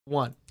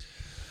One.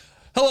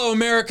 Hello,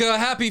 America.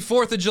 Happy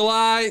 4th of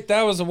July.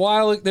 That was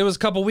a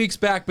couple weeks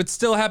back, but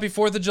still happy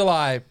 4th of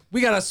July.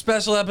 We got a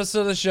special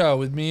episode of the show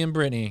with me and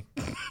Brittany.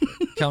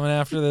 Coming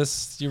after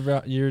this,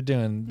 you're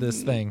doing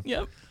this thing.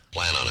 Yep.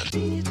 Plan on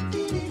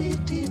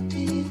it.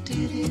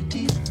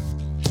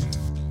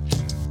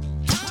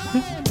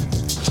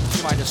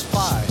 Minus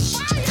 5,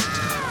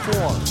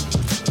 4,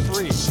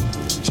 3,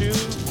 2,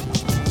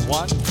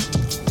 1.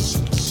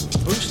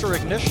 Booster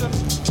ignition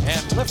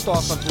and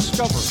liftoff of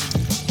Discovery.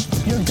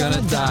 You're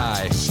gonna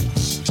die.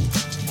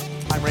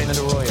 I'm Raymond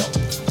Arroyo.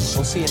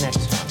 We'll see you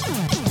next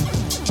time.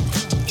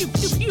 Pew,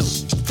 pew, pew.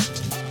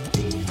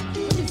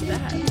 What is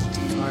that?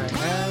 All right,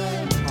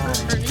 and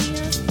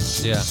Hernia?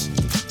 Yeah.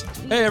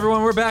 Hey,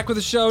 everyone. We're back with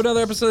the show.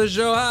 Another episode of the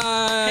show.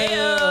 Hi.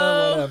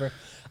 Heyo. Whatever.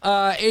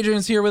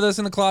 Adrian's here with us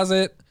in the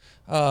closet.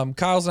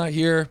 Kyle's not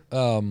here.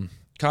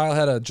 Kyle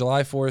had a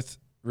July 4th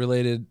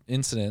related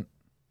incident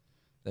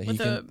that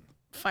With a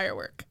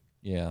firework.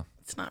 Yeah.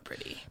 It's not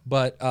pretty.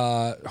 But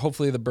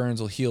hopefully the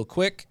burns will heal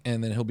quick,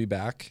 and then he'll be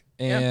back.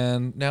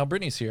 And now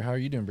Brittany's here. How are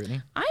you doing,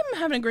 Brittany? I'm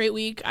having a great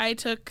week. I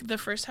took the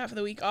first half of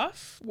the week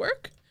off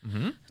work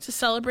to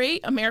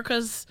celebrate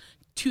America's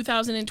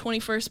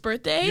 2021st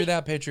birthday. You're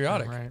that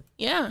patriotic. right.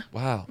 Yeah.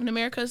 Wow. In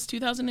America's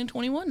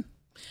 2021.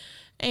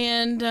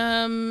 And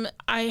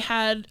I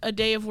had a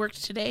day of work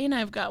today, and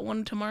I've got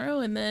one tomorrow,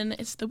 and then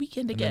it's the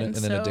weekend again. And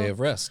then a day of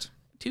rest.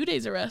 2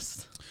 days of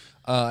rest.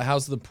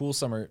 How's the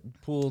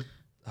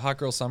hot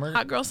girl summer?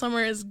 Hot girl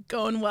summer is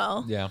going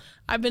well. Yeah.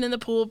 I've been in the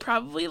pool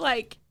probably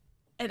like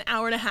an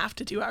hour and a half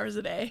to 2 hours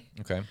a day.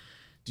 Okay.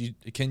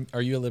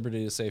 Are you at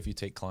liberty to say if you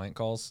take client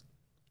calls?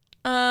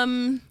 You're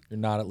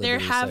not at liberty there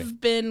to say.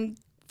 have been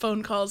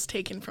phone calls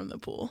taken from the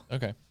pool.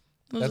 Okay.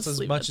 We'll That's just as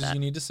leave much it at as that. you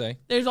need to say.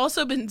 There's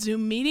also been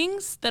Zoom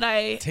meetings that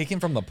I... Taken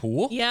from the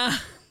pool? Yeah.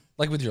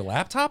 Like with your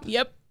laptop?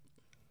 Yep.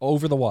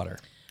 Over the water.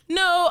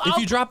 No, If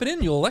you drop it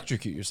in, you'll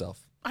electrocute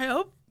yourself. I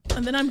hope.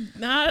 And then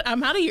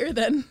I'm out of here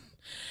then.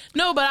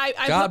 No, but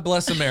I God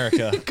bless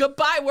America.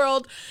 Goodbye,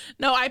 world.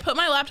 No, I put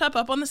my laptop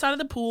up on the side of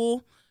the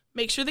pool,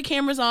 make sure the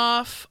camera's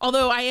off.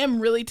 Although I am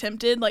really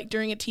tempted, like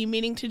during a team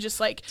meeting, to just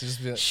like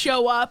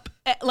show up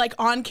like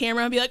on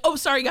camera and be like, "Oh,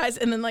 sorry guys,"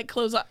 and then like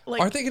close up. Like,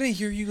 Are they gonna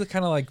hear you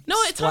kind of like No,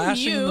 it's on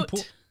splashing in the mute.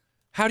 pool?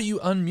 How do you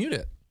unmute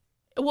it?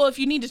 well, if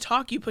you need to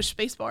talk, you push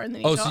spacebar and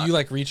then you talk. So you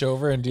like reach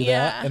over and do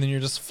Yeah. that, and then you're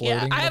just floating.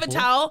 Yeah, in I the have a pool?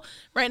 towel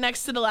right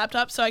next to the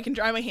laptop so I can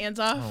dry my hands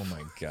off. Oh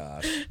my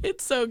gosh.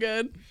 It's so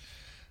good.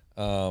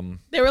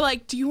 They were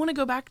like, "Do you want to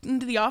go back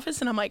into the office?"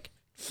 And I'm like,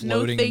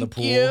 Floating "No, in the thank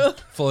pool. you."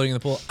 Floating in the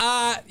pool.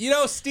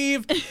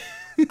 Steve,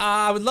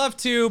 I would love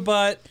to,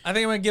 but I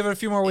think I'm gonna give it a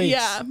few more weeks.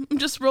 Yeah, I'm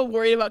just real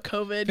worried about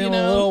COVID. Feeling you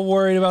know, a little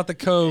worried about the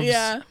coves.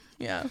 yeah.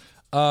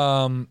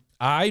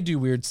 I do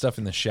weird stuff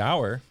in the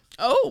shower.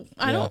 Oh,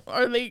 I don't.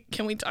 Are they?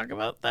 Can we talk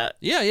about that?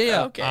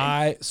 Yeah.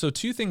 Okay. So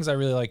 2 things I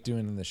really like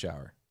doing in the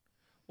shower.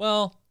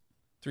 Well,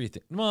 2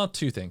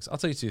 things. I'll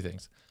tell you 2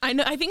 things. I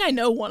know. I think I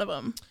know one of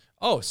them.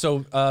 Oh,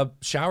 so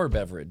shower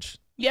beverage.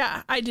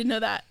 Yeah, I did know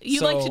that. You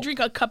like to drink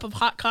a cup of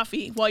hot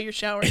coffee while you're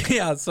showering.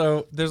 Yeah,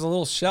 so there's a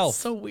little shelf.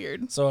 So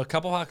weird. So a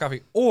cup of hot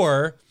coffee,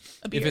 or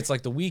beer. if it's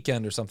like the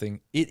weekend or something,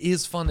 it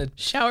is fun to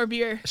Shower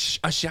beer.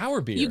 a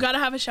shower beer. You gotta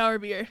have a shower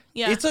beer.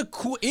 Yeah. It is a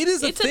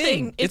It's a thing.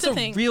 thing. It's a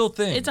thing. real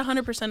thing. It's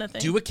 100% a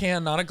thing. Do a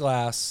can, not a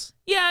glass.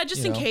 Yeah,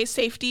 just in know. case,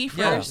 safety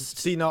Yeah. first.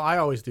 See, no, I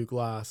always do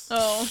glass.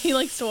 Oh, he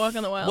likes to walk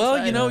on the wild Well,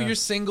 side. you're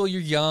single,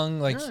 you're young.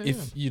 Like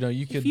if you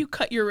could. If you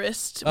cut your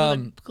wrist with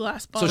a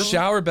glass So bottle.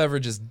 shower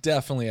beverage is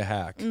definitely a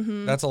hack.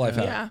 That's a life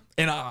hack. Yeah.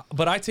 And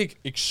but I take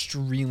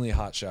extremely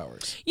hot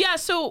showers. Yeah,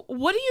 so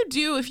what do you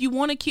do if you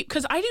want to keep...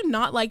 Because I do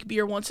not like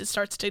beer once it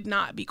starts to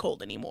not be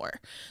cold anymore.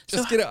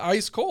 Just get it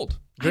ice cold.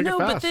 I Drink it know,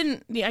 but fast.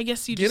 then I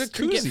guess you Get just a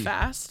drink it koozie.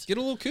 fast. Get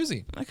a little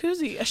koozie. A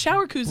koozie. A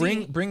shower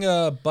koozie. Bring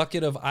a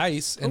bucket of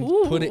ice and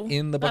Ooh, put it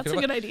in the bucket. That's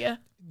a good idea.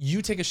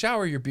 You take a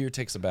shower, your beer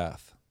takes a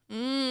bath.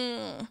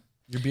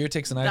 Your beer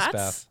takes an ice That's-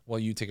 bath while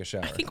you take a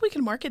shower. I think we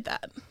can market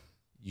that.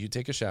 You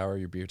take a shower,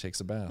 your beer takes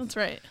a bath. That's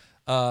right.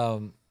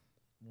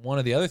 One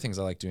of the other things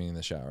I like doing in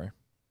the shower,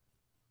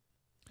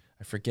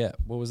 I forget.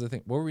 What was the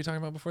thing? What were we talking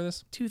about before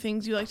this? 2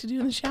 things you like to do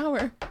in the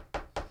shower.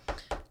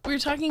 We were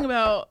talking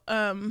about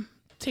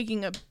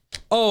taking a...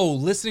 Oh,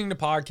 listening to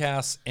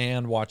podcasts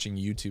and watching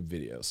YouTube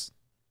videos.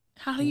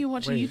 How do you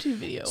watch a YouTube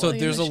video? So while you're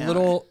in there's the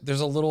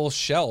shower? a little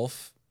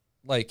shelf.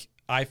 Like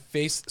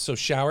so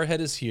shower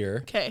head is here,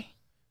 Okay.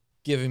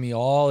 giving me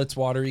all its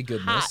watery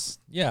goodness. Hot.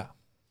 Yeah.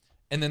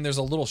 And then there's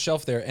a little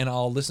shelf there, and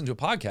I'll listen to a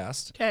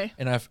podcast. Okay.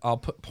 And I'll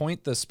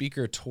point the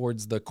speaker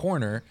towards the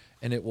corner,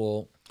 and it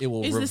will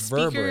Is the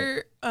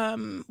reverberate.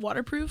 speaker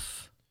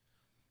waterproof?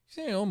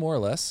 More or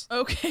less.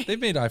 Okay. They've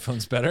made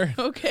iPhones better.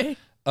 Okay.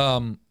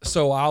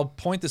 So I'll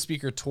point the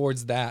speaker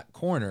towards that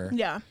corner.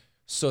 Yeah.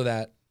 So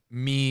that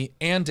me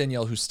and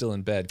Danielle, who's still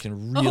in bed,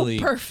 can really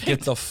perfect.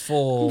 get the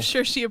full I'm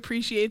sure she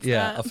appreciates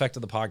that. effect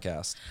of the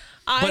podcast.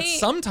 But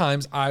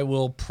sometimes I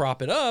will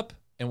prop it up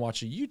and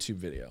watch a YouTube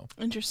video.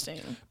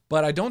 Interesting.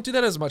 But I don't do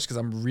that as much because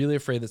I'm really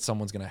afraid that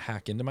someone's going to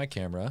hack into my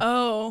camera.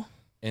 Oh.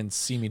 and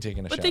see me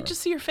taking a shower. But they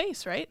just see your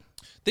face, right?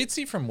 They'd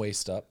see from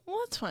waist up. Well,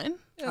 that's fine.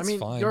 Yeah, that's I mean,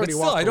 fine. you But already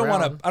still, walk I don't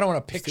around want to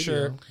the picture.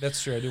 studio.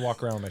 That's true. I do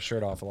walk around with my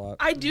shirt off a lot.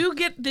 I do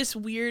get this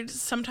weird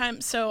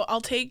sometimes. So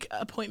I'll take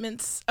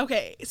appointments.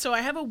 Okay, so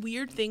I have a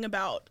weird thing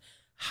about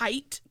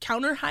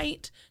counter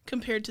height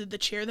compared to the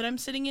chair that I'm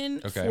sitting in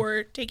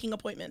for taking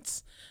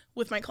appointments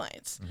with my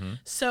clients.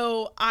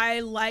 So I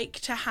like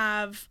to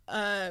have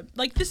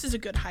like this is a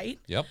good height.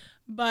 Yep.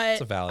 But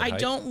It's a valid height.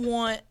 don't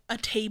want a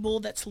table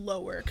that's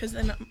lower because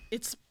then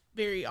it's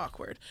very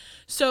awkward.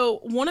 So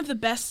one of the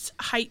best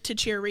height to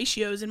chair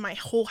ratios in my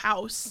whole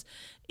house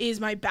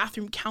is my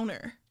bathroom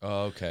counter.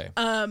 Oh, okay.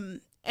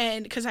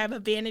 And because I have a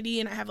vanity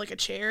and I have like a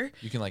chair.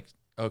 You can like,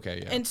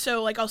 okay, yeah. And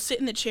so like I'll sit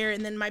in the chair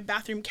and then my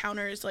bathroom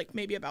counter is like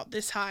maybe about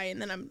this high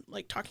and then I'm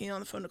like talking on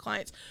the phone to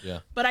clients. Yeah.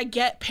 But I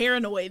get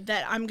paranoid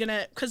that I'm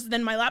gonna, because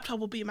then my laptop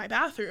will be in my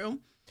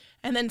bathroom.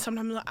 And then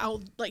sometimes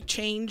I'll like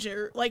change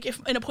or like if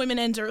an appointment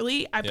ends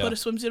early, I put a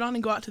swimsuit on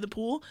and go out to the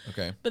pool.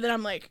 Okay. But then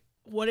I'm like,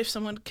 what if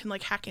someone can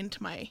like hack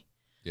into my,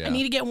 Yeah. I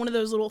need to get one of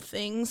those little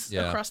things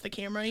Yeah. across the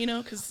camera, you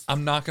know, because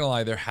I'm not gonna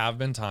lie. There have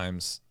been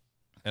times,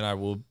 and I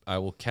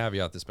will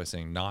caveat this by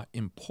saying not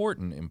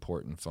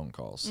important phone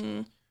calls,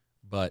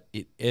 but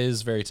it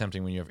is very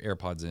tempting when you have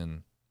AirPods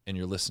in and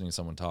you're listening to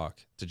someone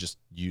talk to just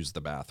use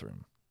the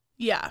bathroom.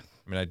 yeah.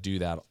 I mean, I do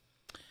that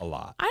a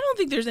lot. I don't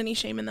think there's any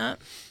shame in that.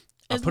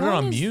 I put it long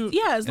on as- mute.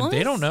 Yeah, as and long they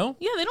as don't know.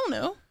 Yeah, they don't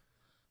know.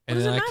 And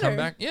does then it I come matter?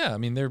 back. Yeah, I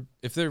mean,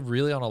 if they're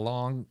really on a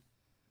long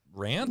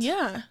rant.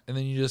 Yeah, And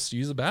then you just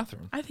use the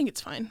bathroom. I think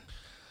it's fine.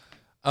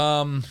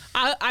 Um.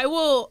 I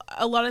will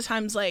a lot of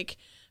times like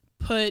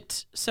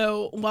put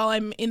so while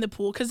I'm in the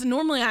pool because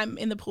normally I'm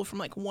in the pool from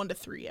like 1 to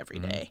 3 every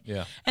day.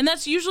 Yeah. And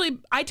that's usually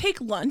I take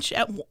lunch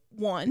at 1,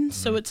 Mm-hmm.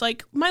 so it's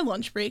like my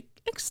lunch break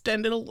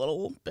extended a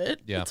little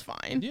bit. Yeah. It's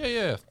fine.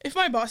 Yeah. If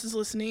my boss is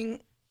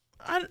listening,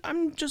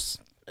 I'm just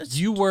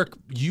You work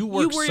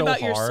worry so about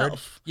hard.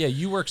 yourself. Yeah,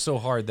 you work so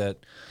hard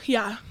that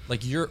yeah.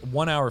 like your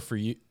 1 hour for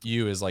you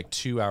is like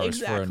 2 hours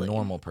for a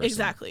normal person.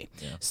 Exactly.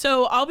 Yeah.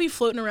 So I'll be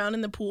floating around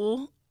in the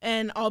pool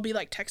and I'll be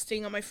like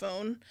texting on my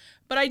phone,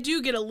 but I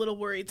do get a little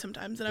worried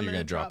sometimes that I'm You're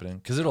gonna gonna drop it in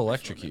because it'll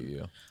electrocute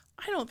you.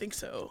 I don't think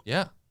so.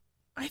 Yeah.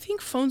 I think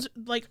phones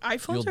like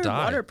iPhones You'll are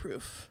die.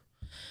 waterproof.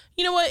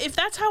 You know what? If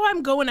that's how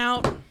I'm going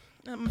out,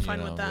 I'm fine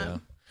You with know,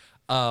 that.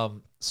 yeah.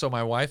 So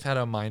my wife had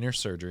a minor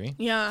surgery,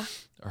 Yeah.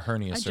 a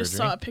hernia I surgery. just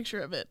saw a picture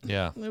of it.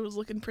 Yeah. It was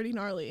looking pretty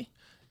gnarly.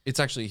 It's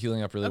actually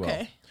healing up really well.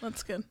 Okay.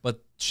 That's good.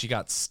 But she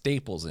got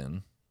staples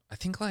in. I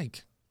think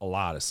like a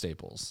lot of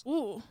staples.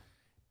 Ooh.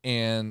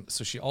 And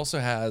so she also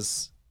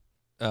has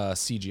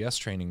CGS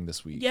training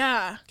this week.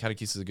 Yeah.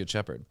 Catechesis of a Good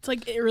Shepherd. It's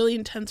like really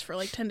intense for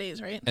like 10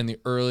 days, right? And the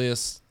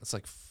earliest, it's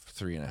like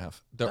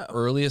 3.5. The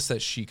earliest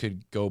that she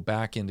could go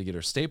back in to get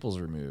her staples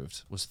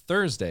removed was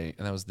Thursday,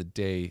 and that was the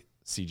day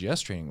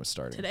CGS training was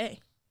starting. Today.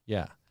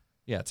 Yeah.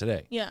 Yeah,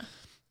 today. Yeah.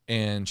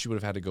 And she would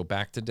have had to go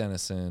back to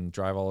Denison,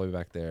 drive all the way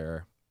back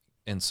there.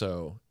 And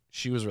so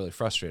she was really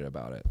frustrated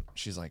about it.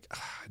 She's like, I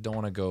don't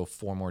want to go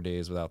 4 more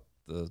days without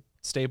the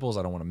staples.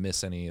 I don't want to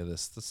miss any of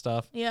this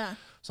stuff. Yeah.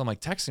 So I'm like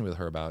texting with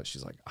her about it.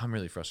 She's like, I'm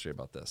really frustrated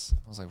about this.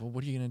 I was like, well,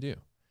 what are you going to do?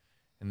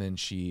 And then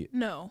she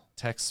No.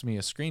 texts me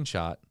a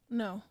screenshot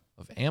No.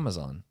 of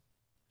Amazon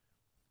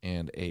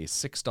and a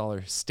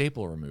 $6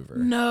 staple remover.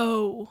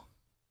 No.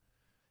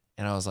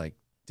 And I was like,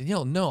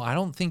 Danielle, no, I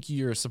don't think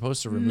you're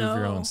supposed to remove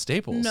your own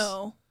staples.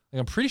 No. Like,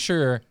 I'm pretty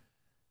sure,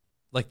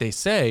 like they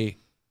say,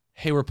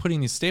 hey, we're putting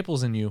these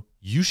staples in you.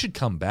 You should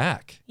come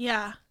back.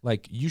 Yeah.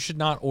 Like, you should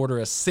not order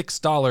a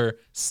 $6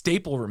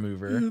 staple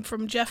remover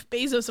From Jeff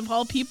Bezos of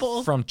all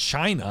people. from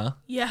China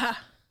Yeah.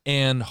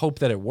 and hope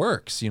that it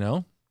works, you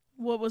know?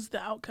 What was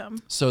the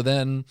outcome? So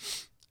then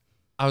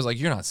I was like,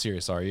 you're not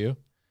serious, are you?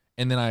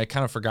 And then I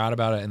kind of forgot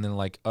about it. And then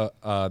like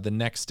the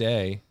next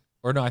day,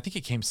 or no, I think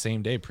it came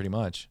same day pretty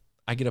much.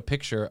 I get a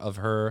picture of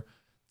her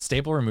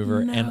staple remover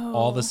and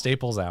all the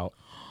staples out.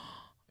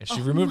 And she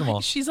removed them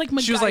all. She's like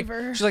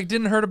MacGyver. She's like,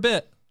 didn't hurt a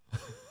bit.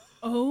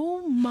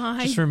 Oh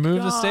my Just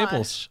remove the gosh.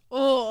 staples.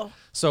 Oh.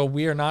 So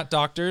we are not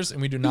doctors and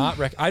we do not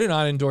I do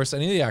not endorse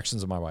any of the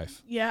actions of my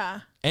wife.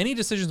 Yeah. Any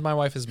decisions my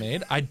wife has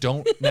made, I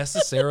don't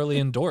necessarily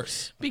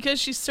endorse.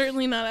 Because she's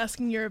certainly not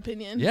asking your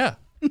opinion. Yeah.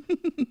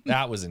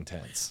 That was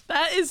intense.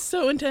 That is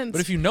so intense.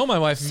 But if you know my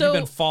wife and So, you've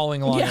been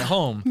following along yeah, at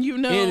home, you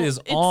know it is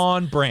it's-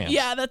 on brand.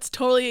 Yeah, that's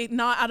totally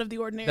not out of the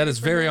ordinary. That is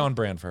for very her. on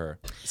brand for her.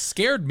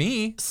 Scared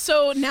me,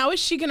 So now is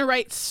she going to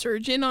write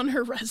surgeon on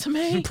her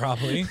resume?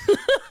 probably.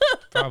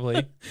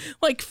 Probably.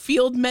 Like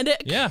field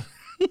medic? Yeah.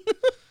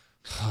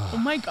 Oh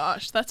my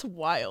gosh, that's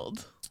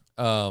wild.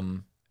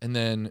 And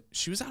then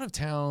she was out of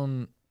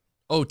town.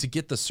 Oh, to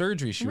get the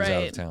surgery, she was out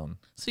of Right. town.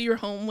 So you're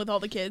home with all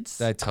the kids?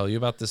 Did I tell you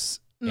about this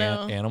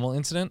No. animal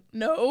incident?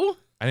 No.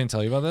 I didn't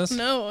tell you about this?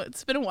 No,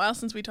 it's been a while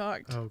since we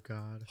talked. Oh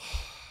God,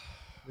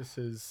 this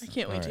is. I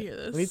can't wait to Alright. hear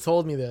this. When he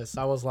told me this,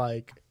 I was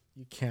like,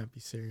 "You can't be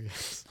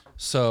serious."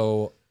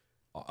 So,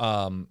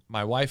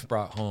 my wife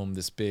brought home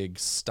this big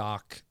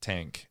stock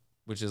tank,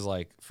 which is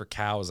like for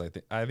cows. I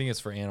think it's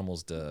for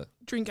animals to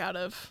Drink out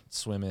of.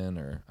 swim in,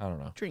 or I don't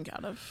know. Drink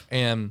out of.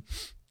 And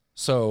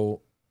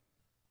so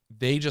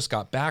they just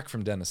got back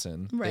from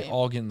Denison. Right. They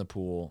all get in the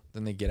pool.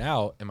 Then they get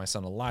out, and my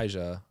son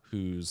Elijah,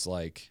 who's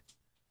like,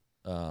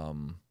 how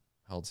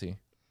old is he?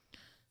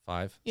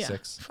 5, Yeah,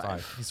 6, 5.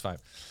 5. He's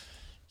 5.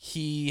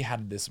 He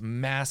had this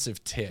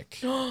massive tick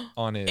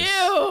on his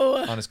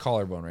Ew.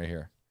 collarbone right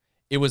here.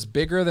 It was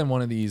bigger than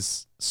one of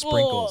these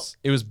sprinkles.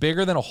 It was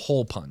bigger than a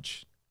hole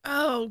punch.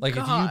 Oh, Like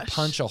gosh. if you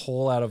punch a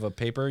hole out of a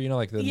paper, you know,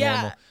 like the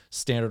normal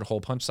standard hole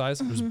punch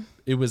size.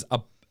 It was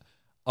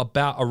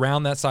about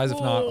around that size, if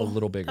not a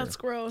little bigger. That's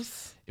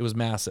gross. It was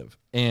massive.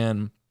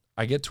 And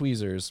I get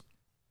tweezers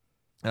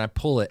and I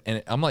pull it,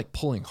 and I'm like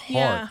pulling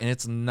hard, and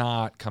it's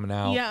not coming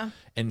out. Yeah.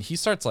 And he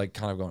starts like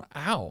kind of going,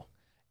 ow.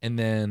 And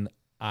then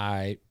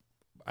I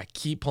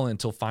keep pulling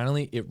until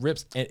finally it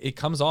rips and it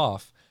comes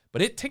off,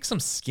 but it takes some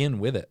skin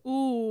with it.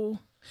 Ooh.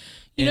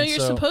 You know, And you're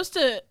so supposed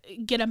to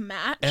get a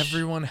match.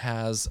 Everyone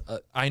has,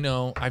 I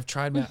know, I've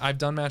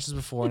done matches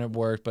before and it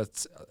worked,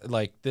 but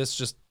like this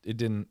just, it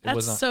didn't, it That's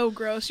was not. so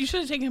gross. You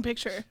should have taken a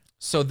picture.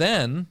 So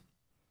then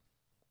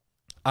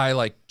I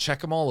like check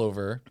them all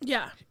over.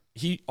 Yeah.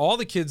 All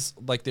the kids,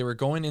 like they were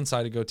going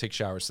inside to go take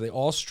showers. So they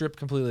all stripped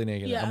completely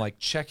naked. Yeah. I'm like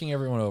checking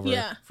everyone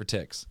over for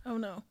ticks. Oh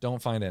no.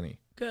 Don't find any.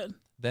 Good.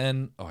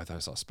 Then, I thought I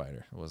saw a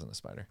spider. It wasn't a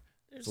spider.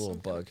 It's a little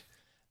bug.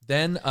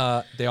 Then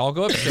they all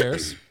go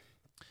upstairs.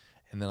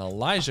 And then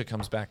Elijah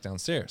comes back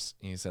downstairs.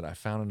 And he said, I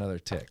found another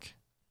tick.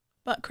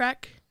 Butt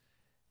crack?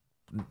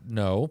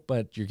 No,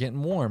 but you're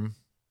getting warm.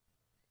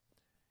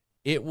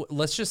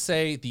 Let's just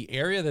say the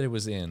area that it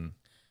was in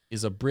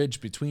is a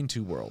bridge between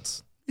two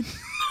worlds.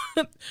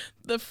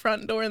 The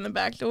front door and the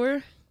back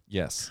door?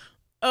 Yes.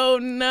 Oh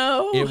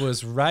no. It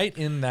was right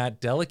in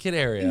that delicate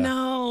area.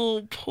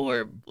 No,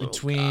 poor little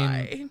between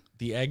guy.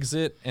 the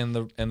exit and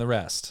the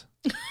rest.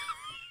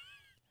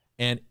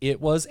 And it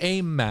was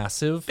a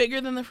massive, Bigger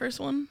than the first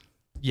one?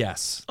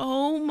 yes.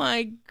 Oh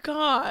my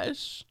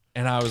gosh.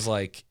 And I was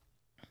like,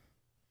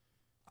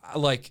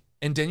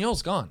 and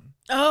Danielle's gone.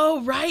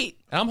 Oh, right.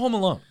 And I'm home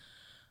alone.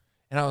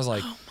 And I was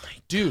like, Oh my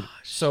dude,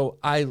 so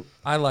I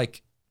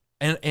like,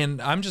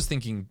 and I'm just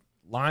thinking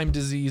Lyme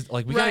disease,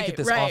 like we gotta get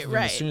this off of him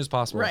as soon as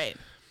possible. Right.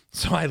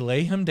 So I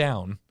lay him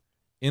down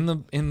in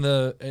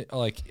the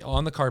like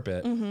on the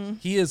carpet. Mm-hmm.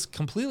 He is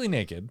completely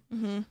naked,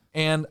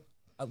 and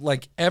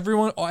like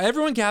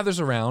everyone gathers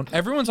around.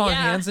 Everyone's on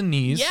hands and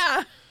knees.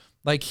 Yeah.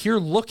 Like here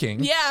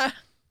looking. Yeah.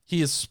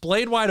 He is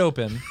splayed wide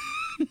open,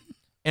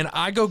 and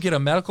I go get a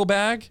medical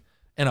bag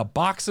and a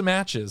box of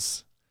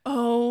matches.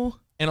 Oh.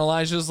 And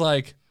Elijah's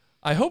like,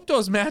 I hope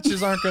those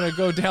matches aren't gonna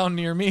go down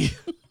near me,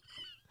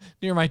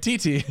 near my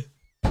TT.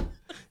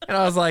 And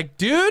I was like,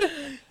 dude,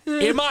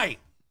 it might.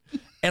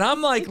 And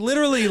I'm like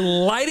literally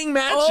lighting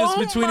matches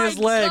between his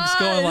legs,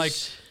 going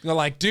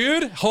like,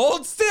 dude,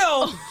 hold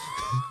still.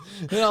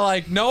 They're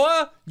like,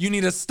 Noah, you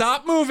need to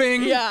stop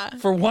moving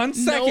for 1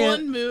 second. No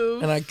one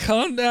move. And I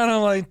calm down.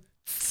 I'm like,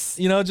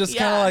 just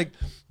kind of like,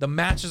 the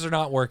matches are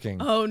not working.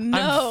 Oh,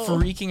 no.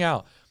 I'm freaking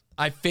out.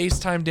 I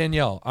FaceTime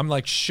Danielle. I'm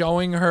like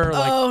showing her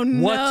like, Oh,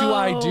 what do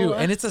I do? no.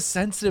 And it's a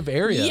sensitive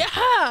area.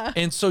 Yeah.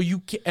 And so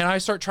and I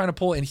start trying to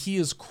pull, and he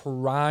is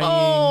crying.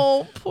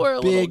 Oh, poor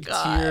little Big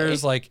guy.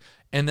 tears, like.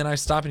 And then I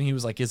stop, and he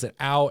was like, "Is it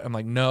out?" I'm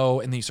like, "No."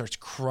 And then he starts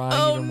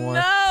crying even more.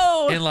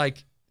 No. And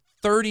like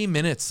 30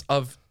 minutes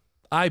of,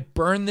 I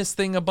burned this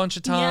thing a bunch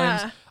of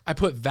times. Yeah. I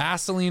put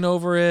Vaseline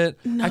over it.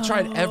 I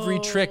tried every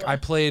No. trick. I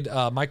played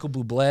Michael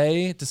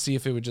Bublé to see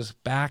if it would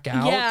just back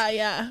out.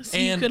 Yeah. So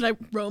you And- could like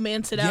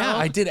romance it out. Yeah,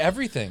 I did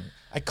everything.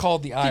 I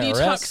called the IRS. Did you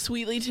talk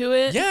sweetly to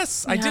it?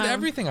 Yes, I did Yeah.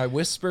 everything. I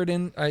whispered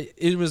in.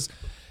 It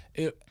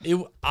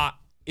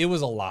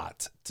was a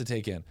lot to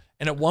take in.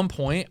 And at one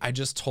point, I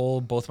just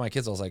told both my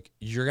kids, I was like,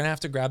 "You're gonna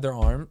have to grab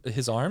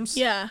his arms."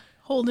 Yeah.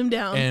 Hold him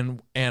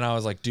down. And I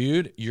was like,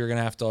 "Dude, you're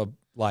gonna have to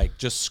like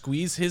just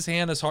squeeze his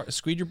hand as hard,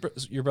 squeeze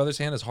your brother's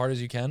hand as hard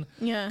as you can."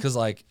 Yeah. Because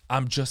like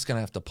I'm just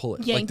gonna have to pull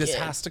it. Yank like this it.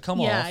 has to come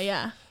Yeah. off.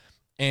 Yeah.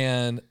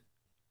 And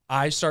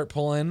I start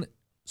pulling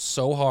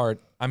so hard.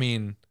 I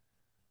mean,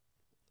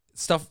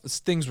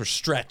 things were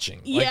stretching.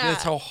 Like Yeah.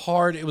 that's how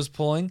hard it was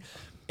pulling.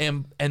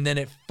 And then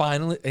it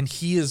finally, and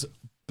he is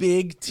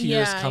big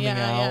tears coming out.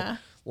 Yeah.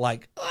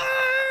 Like,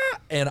 "Ah!"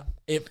 And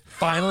it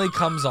finally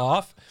comes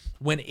off.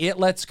 When it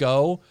lets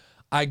go,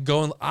 I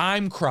go and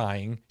I'm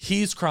crying.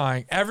 He's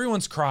crying.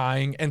 Everyone's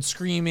crying and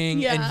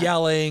screaming and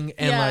yelling.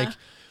 And like,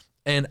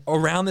 and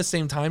around the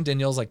same time,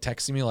 Danielle's like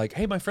texting me like,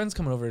 "Hey, my friend's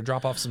coming over to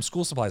drop off some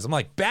school supplies." I'm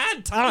like,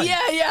 "Bad time."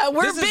 Yeah.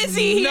 We're This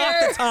busy is not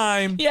here. the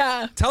time.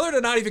 Yeah. Tell her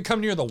to not even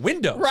come near the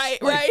windows. Right.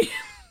 Like, Right.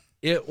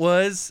 It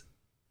was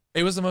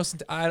the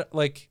most, I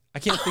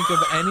can't think of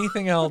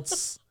anything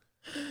else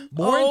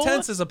more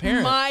intense as a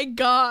parent. My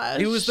gosh.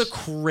 It was the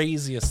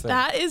craziest thing.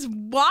 That is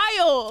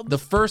wild. The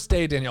first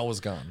day Danielle was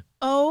gone.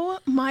 Oh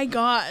my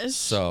gosh.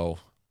 So,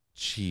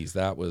 geez,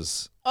 that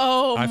was,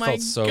 Oh I my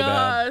felt so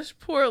bad. gosh.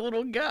 Poor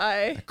little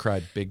guy. I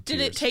cried big tears.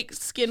 Did it take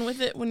skin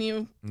with it when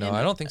you? No,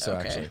 I don't think so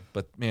Okay. actually.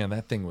 But man,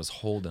 that thing was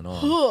holding on.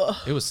 Ugh,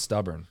 It was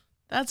stubborn.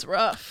 that's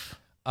rough.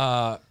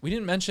 We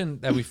didn't mention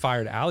that we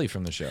fired Allie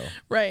from the show.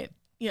 Right.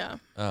 Yeah.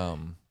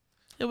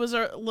 It was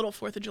our little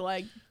 4th of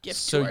July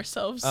gift to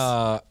ourselves.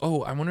 I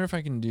wonder if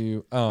I can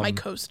do My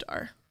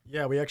co-star.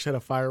 Yeah, we actually had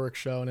a fireworks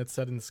show, and it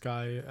said in the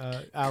sky,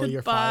 Allie,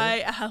 you're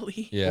Goodbye, fired.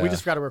 Allie. Yeah. We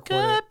just got to record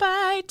it.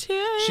 Goodbye to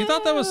you. She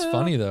thought that was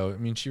funny though. I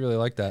mean, she really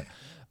liked that.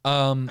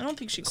 I don't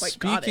think she quite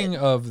got it. Speaking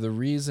of the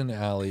reason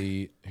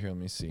Allie, here, let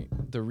me see.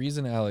 The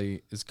reason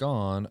Allie is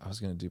gone. I was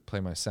gonna play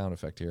my sound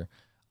effect here.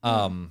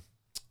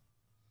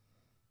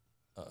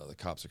 The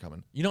cops are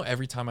coming. You know,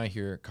 every time I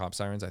hear cop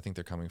sirens, I think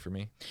they're coming for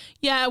me.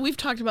 Yeah, we've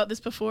talked about this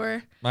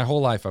before. My whole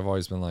life, I've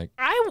always been like,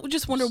 I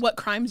just wonder what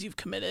crimes you've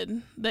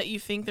committed that you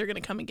think they're going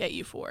to come and get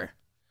you for.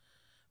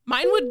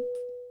 Mine would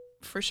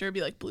for sure be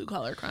like blue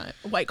collar crime,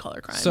 white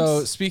collar crimes.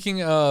 So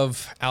speaking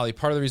of Allie,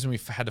 part of the reason we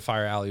had to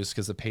fire Allie was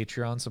because the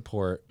Patreon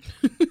support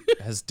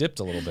has dipped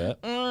a little bit.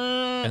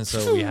 And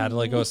so we had to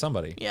let go of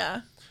somebody.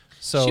 Yeah.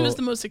 So she was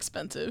the most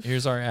expensive.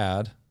 Here's our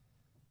ad.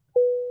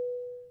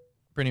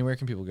 Brittany, where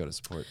can people go to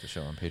support the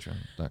show on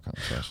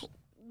patreon.com/?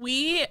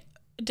 We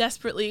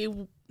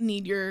desperately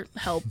need your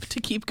help to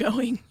keep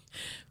going.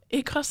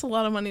 It costs a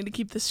lot of money to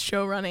keep this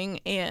show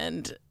running,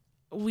 and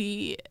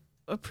we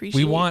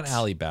appreciate. We want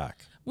Allie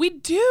back. We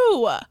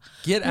do.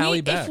 Get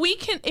Allie back.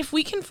 If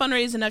we can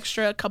fundraise an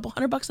extra couple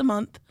 $100 a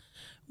month,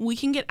 we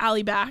can get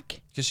Allie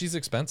back. Because she's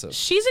expensive.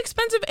 She's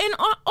expensive, and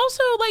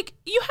also, like,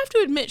 you have to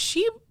admit,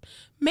 she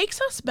makes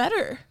us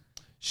better.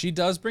 She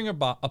does bring a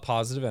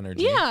positive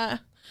energy. Yeah.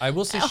 I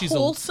will say she's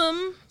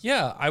wholesome.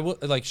 I will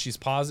like. She's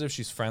positive.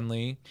 She's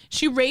friendly.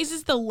 She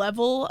raises the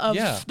level of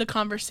the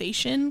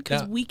conversation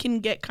because we can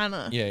get kind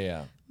of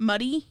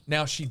muddy.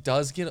 Now she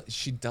does get a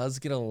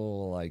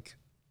little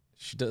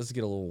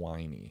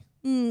whiny.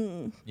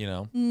 You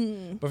know.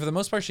 But for the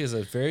most part, she has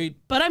a very.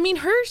 But I mean,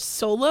 her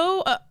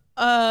solo.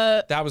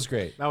 That was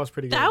great. That was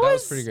pretty good. That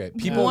was pretty great.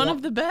 One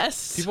of the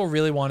best. People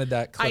really wanted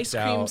that clipped ice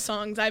cream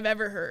songs I've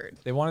ever heard.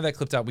 They wanted that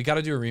clipped out. We got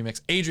to do a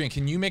remix. Adrian,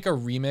 can you make a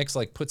remix?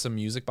 Like put some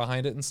music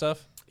behind it and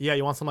stuff. Yeah,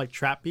 you want some like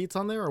trap beats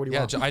on there, or what do you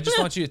want? I just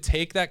want you to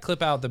take that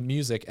clip out, the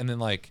music, and then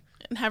like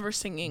and have her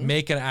singing.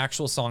 Make an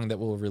actual song that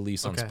we'll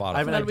release on Spotify. I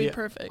have an That'd idea. be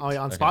perfect. Oh,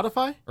 yeah, on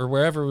Spotify or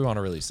wherever we want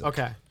to release it.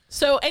 Okay.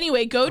 So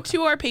anyway, go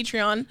to our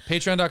Patreon.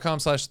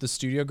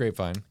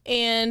 Patreon.com/thestudiograpevine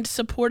and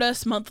support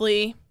us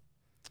monthly.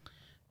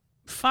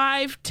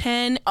 5,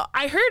 10.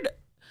 I heard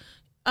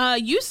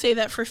you say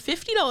that for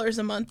 $50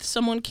 a month,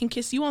 someone can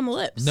kiss you on the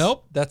lips.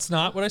 Nope, that's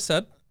not what I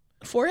said.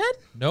 Forehead?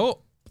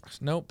 Nope.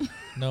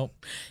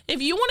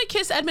 If you want to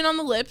kiss Edmund on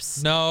the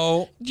lips,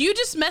 you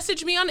just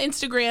message me on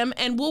Instagram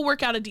and we'll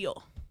work out a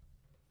deal.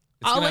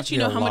 I'll let you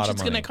know how much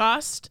it's going to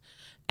cost,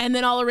 and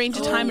then I'll arrange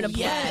a time and a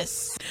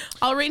place.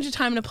 I'll arrange a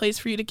time and a place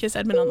for you to kiss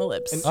Edmund on the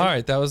lips. All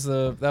right, that was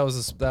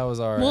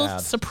our We'll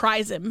ad.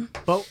 surprise him.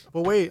 But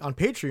wait, on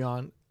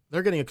Patreon,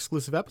 they're getting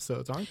exclusive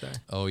episodes, aren't they?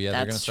 Oh yeah,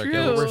 they're gonna start true.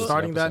 getting We're exclusive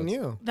starting that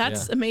episodes. new.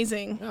 That's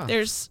amazing. Yeah.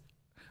 There's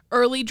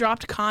early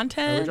dropped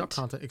content. Early drop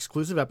content,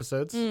 exclusive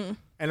episodes, and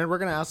then we're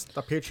gonna ask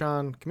the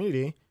Patreon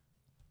community,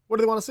 what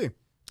do they want to see?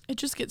 It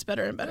just gets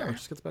better and better. Yeah, it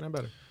just gets better and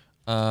better.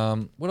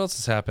 What else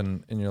has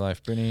happened in your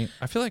life, Brittany?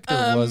 I feel like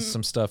there was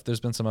some stuff.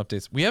 There's been some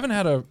updates. We haven't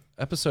had a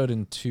episode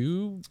in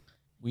 2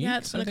 weeks. Yeah,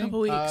 it's been I a think.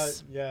 couple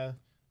weeks. Yeah.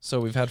 So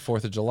we've had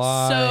 4th of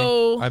July.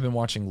 So- I've been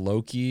watching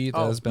Loki. That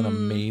has been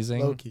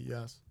amazing. Loki,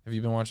 yes. Have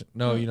you been watching?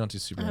 No, you don't do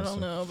superheroes. I don't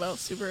know about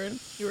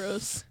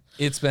superheroes.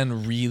 It's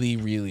been really,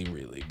 really,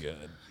 really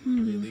good.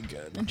 Really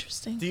good.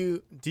 Interesting.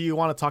 Do you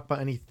want to talk about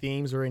any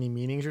themes or any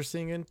meanings you're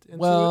seeing into it?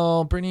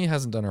 Well, Brittany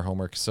hasn't done her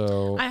homework,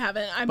 so I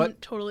haven't. I'm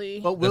But- totally.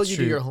 But will That's you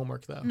true. do your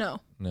homework though? No.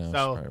 no, she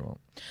So- probably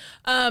won't.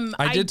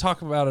 I did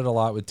talk about it a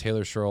lot with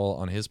Taylor Sherrill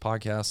on his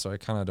podcast, so I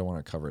kind of don't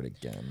want to cover it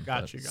again.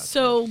 Got you.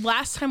 So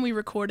last time we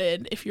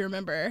recorded, if you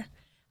remember,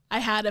 I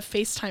had a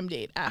FaceTime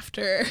date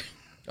after.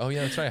 Oh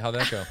yeah, that's right. How'd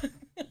that go? Do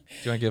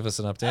you want to give us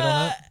an update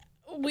on that?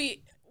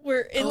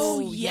 We're.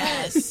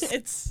 Yes.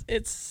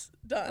 It's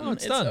done. Oh,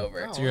 it's done.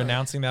 over. So you're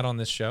announcing that on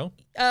this show?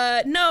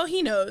 No,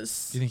 he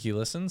knows. Do you think he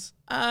listens?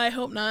 I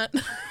hope not.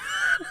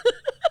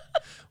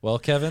 Well,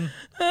 Kevin.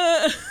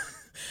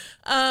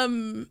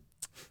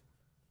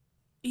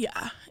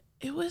 Yeah,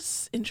 it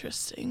was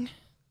interesting.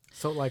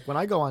 So like when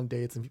I go on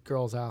dates and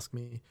girls ask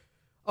me,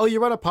 "Oh, you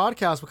run a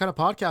podcast? What kind of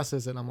podcast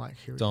is it?" And I'm like,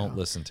 "Here we Don't go."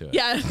 listen to it.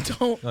 Yeah,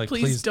 don't. Like,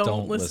 please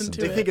don't listen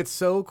to They it. think it's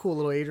so cool.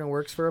 Little Adrian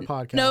works for a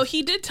podcast. No,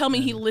 he did tell me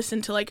he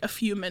listened to like a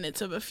few minutes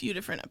of a few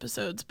different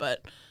episodes,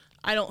 but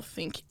I don't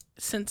think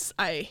since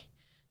I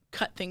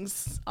cut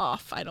things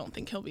off, I don't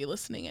think he'll be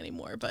listening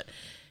anymore. But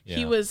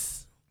he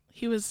was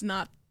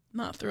not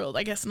thrilled.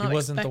 I guess not. He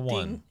wasn't the expecting.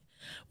 one.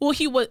 Well,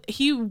 he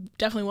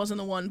definitely wasn't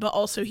the one, but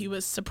also he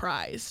was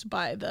surprised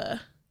by the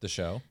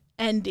show.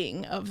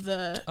 ending of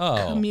the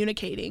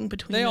communicating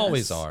between They us.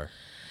 always are.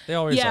 They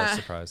always are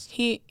surprised.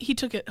 He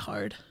took it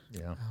hard.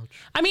 Yeah.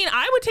 I mean,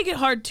 I would take it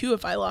hard too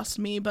if I lost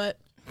me, but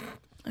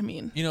I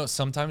mean, You know,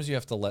 sometimes you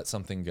have to let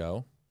something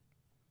go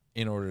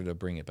in order to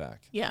bring it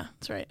back. yeah,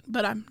 that's right.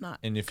 But I'm not.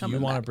 And if you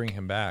coming want to back. bring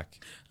him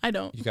back, I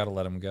don't. you got to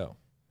let him go.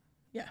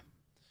 Yeah.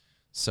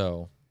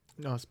 So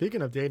No,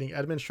 speaking of dating,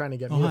 Edmund's trying to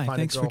get me Oh, to hi. find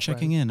Thanks a for girlfriend.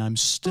 checking in. I'm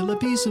still a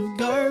piece of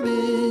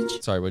garbage.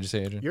 Sorry, what'd you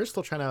say, Adrian? You're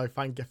still trying to like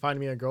find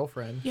me a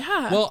girlfriend.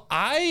 Yeah. Well,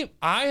 I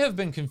have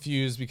been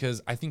confused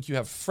because I think you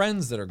have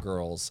friends that are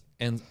girls,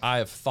 and I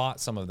have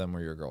thought some of them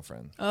were your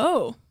girlfriend,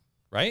 oh.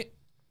 right?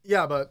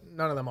 Yeah, but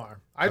none of them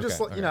are. I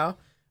just, Okay, you know,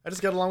 I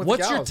just get along with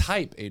What's the your gals.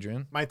 type,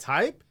 Adrian? My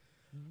type?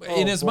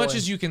 In Oh, as much boy.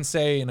 as you can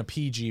say in a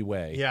PG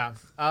way. Yeah.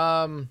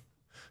 I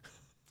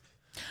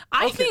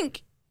Okay.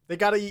 think They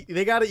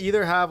gotta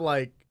either have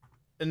like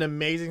an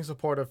amazing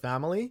supportive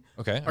family,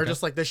 Okay. or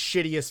just like the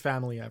shittiest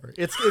family ever.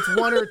 It's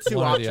one or two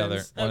one or options. the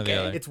other. One or the Okay.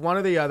 other. It's one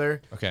or the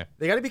other. Okay.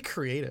 They gotta be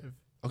creative.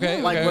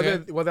 Okay. Like okay,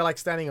 whether they're like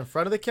standing in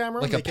front of the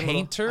camera, Like a making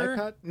little painter? eye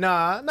cut.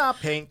 Nah,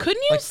 not paint.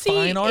 couldn't you Like see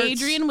fine arts?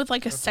 Adrian with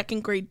like a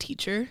second grade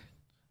teacher?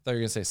 I thought you were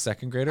gonna say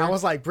second grader. I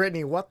was like,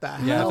 Brittany, what the yeah, I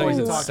hell thought are you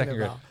you said talking second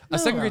grade. about? A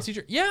second grade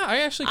teacher. Yeah, I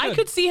actually could. I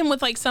could see him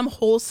with like some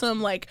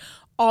wholesome, like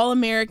all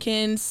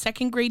American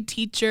second grade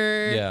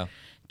teacher. Yeah.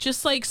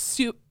 Just like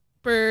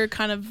super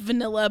kind of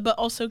vanilla, but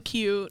also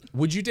cute.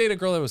 Would you date a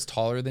girl that was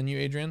taller than you,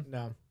 Adrian?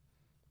 No.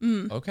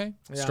 Okay.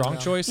 Yeah, Strong no.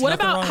 choice. What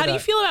Nothing about wrong how with do you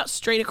that. feel about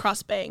straight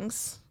across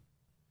bangs?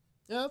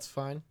 Yeah, that's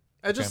fine.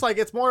 I just like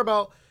it's more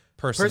about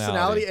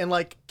Personality. and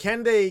like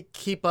can they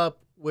keep up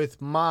with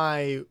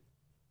my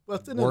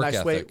what's in a Work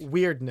nice way ethic.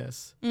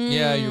 weirdness.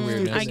 Yeah, your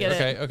weirdness. I get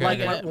okay, it. Okay. I Like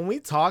get okay. it. when we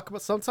talk,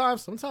 but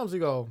sometimes we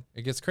go,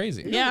 It gets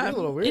crazy. Yeah, a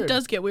little weird. it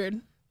does get weird.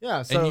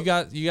 yeah. So And you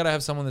got to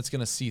have someone that's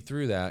gonna see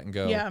through that and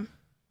go, Yeah,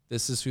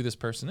 this is who this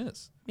person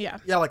is. yeah.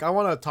 yeah, like I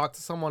want to talk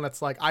to someone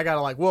that's like I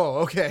gotta like, whoa,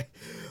 okay,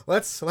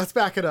 let's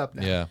back it up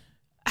now. Yeah.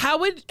 How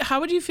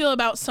would you feel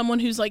about someone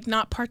who's like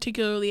not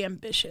particularly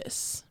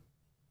ambitious?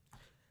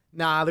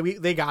 Nah,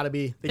 they gotta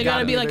be. They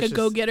gotta be like a ambitious.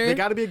 go-getter? They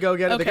gotta be a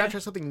go-getter. They Okay. gotta try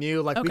something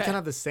new. Like we Okay. can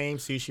have the same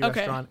sushi Okay.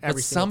 restaurant But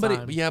every single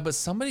somebody, time. but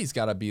somebody's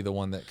got to be the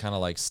one that kind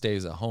of like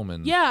stays at home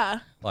and Yeah,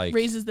 like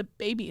raises the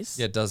babies.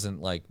 yeah,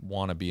 doesn't like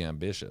want to be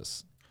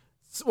ambitious.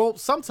 Well,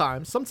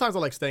 sometimes I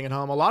like staying at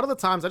home. A lot of the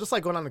times I just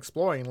like going out and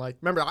exploring. Like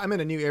remember, I'm in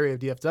a new area of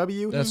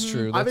DFW. That's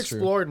true. I've That's true.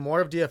 explored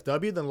more of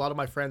DFW than a lot of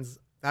my friends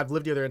that have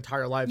lived here their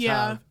entire lives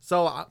Yeah. have.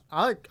 So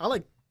I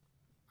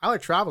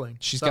like traveling.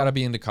 She's So- got to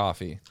be into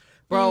coffee.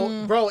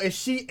 Bro, if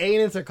she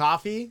ain't into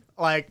coffee,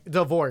 like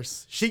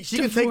divorce. She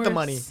can take the Divorce.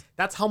 money.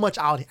 That's how much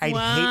I'd hate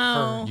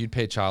Wow. her. You'd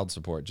pay child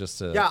support just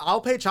to. Yeah,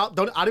 I'll pay child.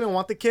 I don't even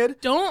want the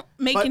kid. Don't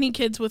make But- any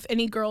kids with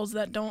any girls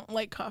that don't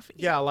like coffee.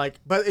 Yeah, like,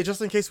 but it,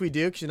 just in case we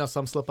do, because you know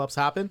some slip ups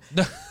happen.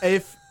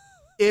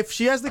 if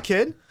she has the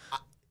kid,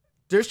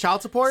 there's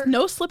child support.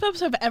 No slip ups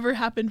have ever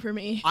happened for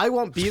me. I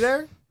won't be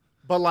there,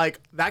 but like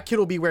that kid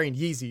will be wearing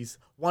Yeezys,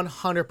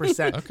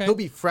 100%. Okay. He'll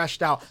be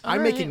freshed out.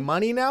 I'm right. making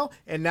money now,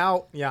 and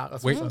now, yeah,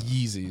 that's Wait, what's up.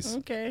 Yeezys.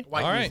 Okay.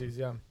 White all right. Yeezys,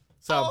 yeah.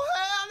 So,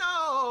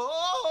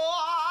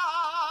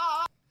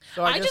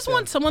 so I guess, just yeah.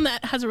 want someone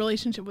that has a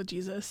relationship with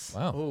Jesus.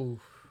 Wow. Ooh.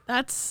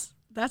 That's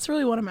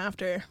really what I'm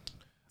after.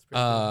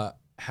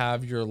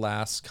 Have your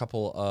last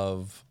couple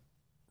of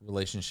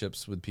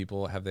relationships with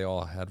people, have they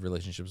all had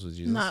relationships with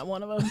Jesus? Not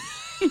one of them.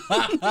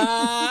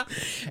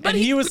 And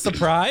he was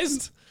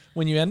surprised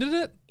when you ended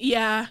it?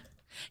 Yeah.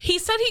 He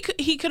said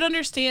he could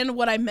understand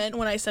what I meant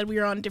when I said we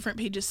were on different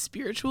pages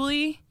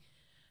spiritually.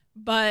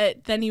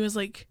 But then he was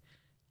like,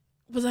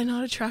 was I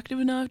not attractive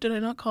enough? Did I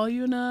not call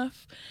you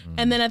enough?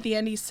 And then at the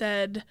end he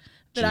said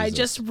that I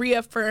Jesus. just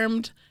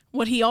reaffirmed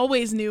what he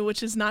always knew,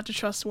 which is not to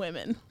trust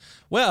women.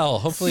 Well,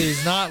 hopefully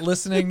he's not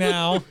listening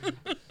now.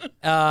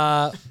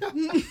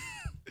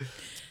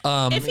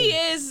 If he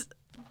is,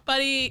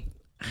 buddy,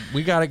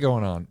 We got it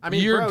going on. I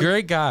mean, you're bro, a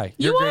great guy.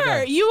 You're you a great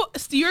are.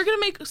 guy. You're going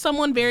to make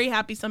someone very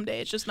happy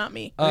someday. It's just not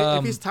me.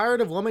 If he's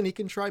tired of women, he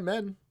can try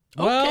men.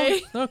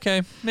 Okay. Well,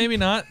 okay, maybe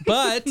not.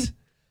 But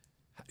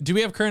do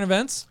we have current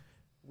events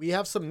We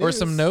have some news. or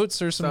some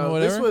notes or some So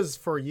whatever? this was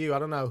for you. I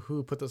don't know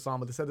who put this on,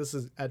 but they said this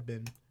is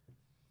Edmund.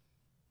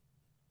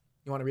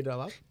 You want to read it out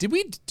loud? Did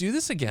we do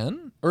this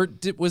again, or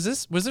was there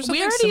something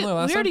We similar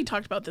last already time?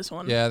 talked about this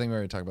one. Yeah, I think we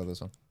already talked about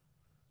this one.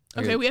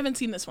 Okay, we haven't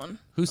seen this one.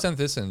 Who sent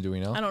this in? Do we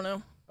know? I don't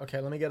know.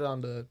 Okay, let me get it on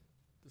the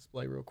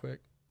display real quick.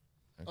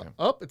 Okay,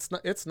 Oh,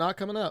 it's not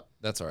coming up.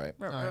 that's all right.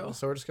 All right,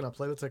 so we're just gonna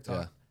play the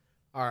TikTok.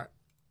 Yeah. All right.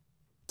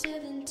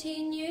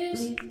 17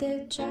 years leave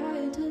their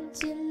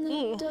childhoods in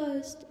the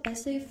dust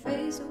as they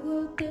face a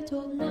world they're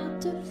told not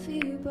to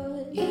fear,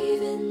 but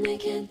even they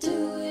can't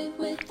do it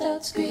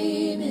without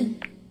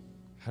screaming.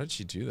 How did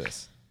she do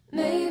this?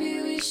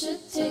 Maybe we should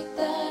take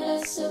that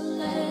as a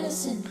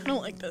lesson. I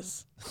don't like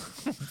this.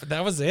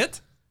 That was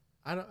it?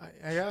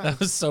 Yeah. That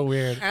was so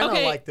weird. Anna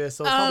Okay, like this,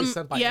 so it's probably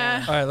sent by yeah.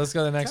 Anna. All right, let's go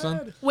to the next one.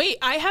 Good. Wait,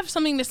 I have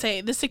something to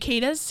say. The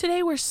cicadas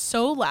today were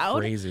so loud.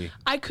 Crazy.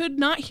 I could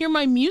not hear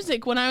my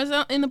music when I was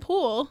out in the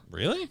pool.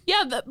 Really?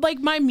 Yeah, like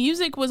my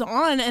music was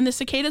on and the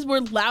cicadas were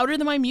louder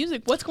than my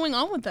music. What's going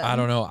on with them? I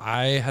don't know.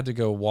 I had to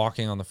go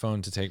walking on the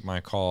phone to take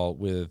my call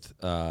with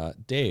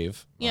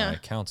Dave, Yeah. my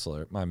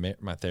counselor,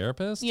 my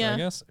therapist, Yeah. I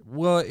guess.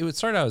 Well, it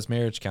started out as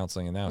marriage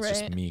counseling, and now it's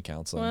just Right. me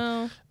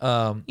counseling.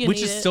 Well, you Which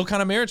need is it. still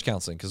kind of marriage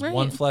counseling because Right.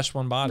 one flesh,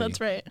 one body. That's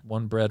right.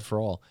 One bread for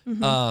all.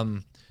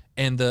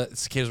 And the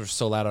cicadas were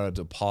so loud, I had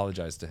to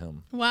apologize to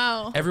him.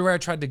 wow. Everywhere I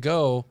tried to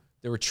go,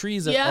 There were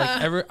trees.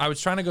 Yeah. I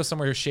was trying to go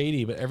somewhere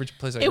shady, but every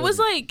place I It was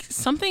like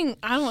something,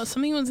 I don't know,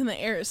 something was in the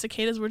air.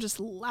 Cicadas were just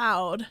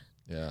loud.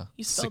 Yeah.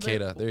 You spelled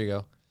Cicada. it. There you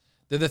go.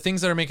 They're the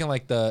things that are making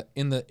like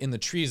in the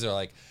trees are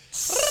like.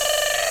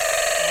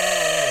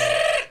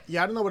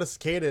 Yeah, I don't know what a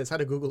cicada is. How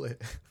to Google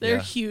it. They're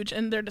Yeah. huge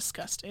and they're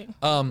disgusting.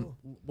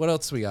 What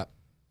else we got?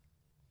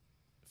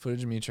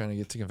 Footage of me trying to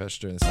get to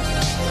confession during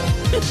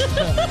this.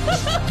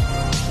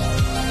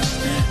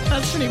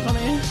 That's pretty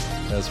funny.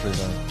 That's pretty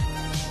funny.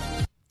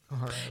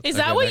 Is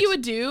that Okay, what next. you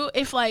would do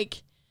if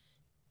like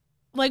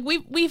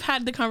we've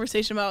had the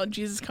conversation about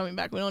Jesus coming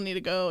back. We don't need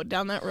to go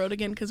down that road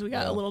again because we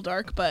got a little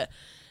dark. But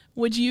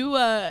would you?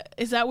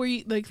 Is that where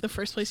you like the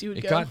first place you would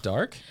It go? got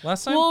dark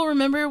last time. Well,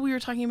 remember we were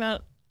talking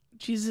about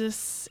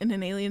Jesus in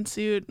an alien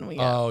suit, and we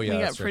got, we got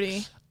that's right.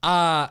 pretty.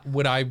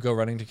 Would I go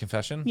running to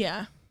confession?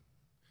 Yeah.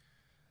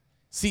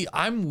 See,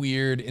 I'm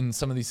weird in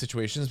some of these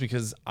situations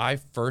because I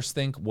first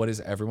think, what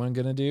is everyone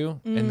gonna do?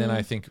 And then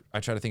I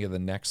try to think of the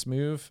next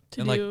move.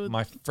 To and like do-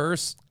 my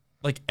first,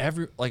 I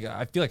feel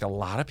like a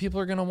lot of people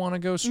are gonna want to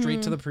go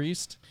straight to the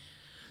priest.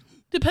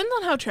 Depends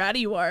on how tratty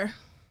you are.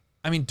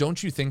 I mean,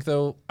 don't you think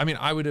though? I mean,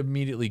 I would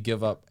immediately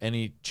give up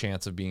any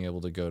chance of being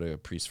able to go to a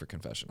priest for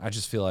confession. I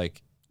just feel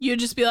like You'd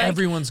just be like,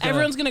 Everyone's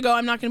gonna go.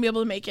 I'm not gonna be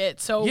able to make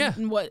it. So Yeah.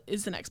 what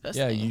is the next best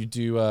thing? you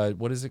do.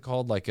 What is it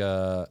called? Like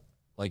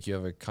you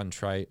have a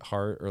contrite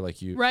heart, or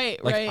like you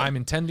Right, like right. I'm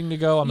intending to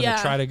go. I'm Yeah.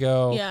 gonna try to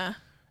go. Yeah.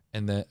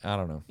 And then I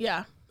don't know.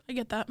 Yeah. I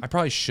get that. I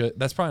probably should.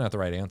 That's probably not the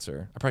right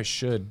answer. I probably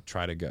should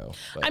try to go.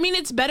 But. I mean,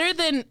 it's better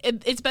than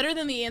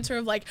the answer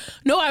of like,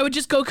 no, I would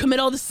just go commit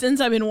all the sins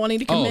I've been wanting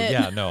to oh commit.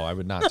 yeah, no, I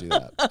would not do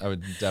that. I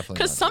would definitely.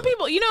 Because not some do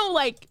that. people,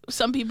 like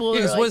some people Yeah,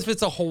 are because like, what if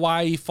it's a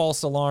Hawaii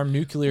false alarm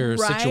nuclear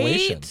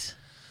situation? Right?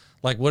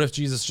 Like, what if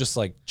Jesus just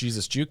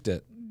juked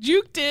it?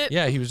 Juked it.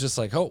 Yeah, he was just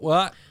like, oh,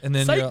 what? And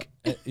then Psych.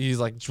 he's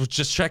like,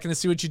 just checking to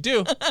see what you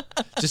do.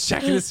 Just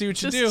checking to see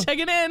what you Just do. check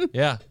it in.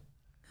 Yeah.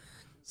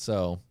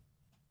 So,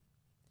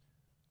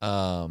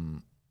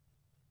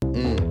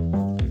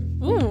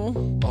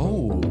 Ooh,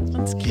 oh,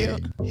 that's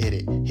cute. Hit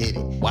it.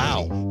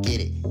 wow.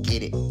 Get it.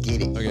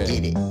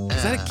 Okay.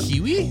 Is that a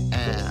kiwi?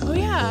 Oh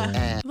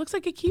yeah, it looks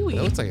like a kiwi.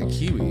 That looks like a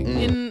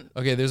kiwi. In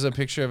Okay, there's a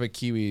picture of a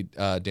kiwi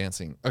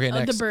dancing. Okay,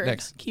 next. the bird,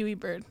 Next. kiwi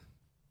bird.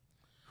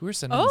 Who are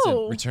sending this in?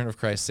 Oh. Return of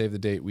Christ, save the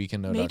date,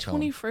 weekendno.com. May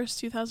 21st,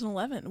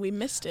 2011. We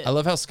missed it. I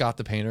love how Scott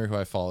the painter, who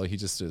I follow, he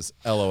just is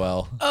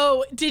LOL.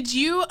 Oh, did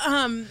you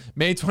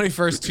May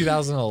 21st,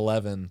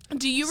 2011.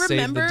 do you Save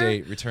remember? the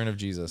date, Return of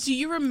Jesus. Do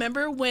you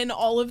remember when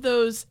all of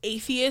those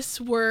atheists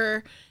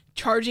were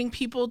charging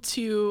people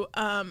to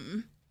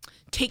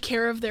take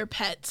care of their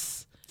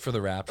pets For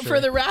the rapture. for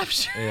the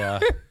rapture? Yeah.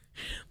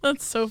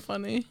 That's so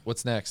funny.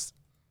 What's next?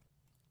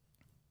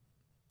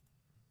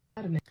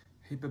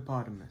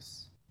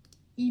 Hippopotamus.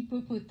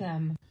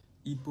 Hippopotame.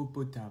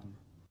 Hippopotam.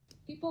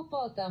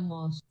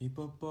 Hippopotamos.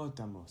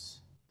 Hippopotamus.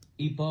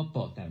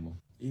 Hippopotamo.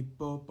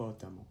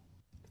 Hippopotamo.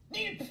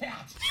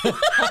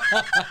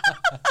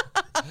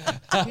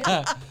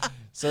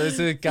 So this is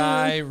a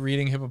guy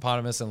reading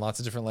hippopotamus in lots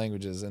of different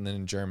languages, and then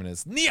in German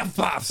it's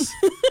Neophops.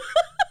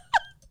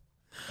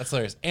 That's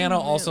hilarious. Anna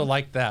also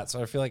liked that,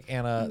 so I feel like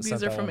Anna. These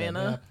sent are that from one in.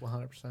 Anna.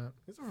 100%.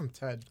 These are from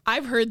Ted.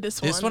 I've heard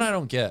this one. This one I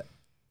don't get.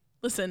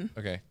 Listen.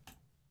 Okay.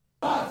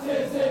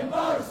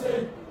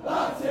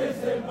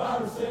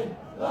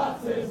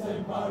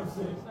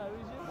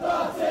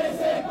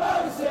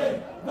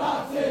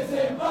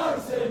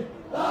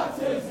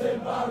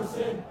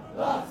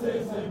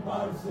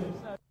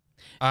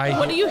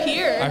 What do you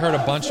hear? I heard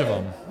a bunch of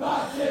them.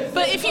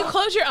 But if you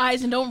close your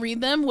eyes and don't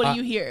read them, what do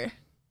you hear?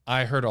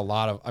 I heard a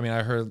lot of. I mean,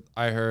 I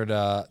heard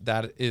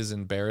that is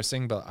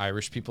embarrassing, but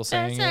Irish people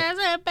saying it. This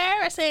is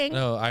embarrassing.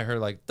 No, I heard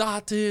like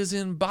that is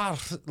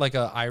like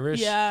a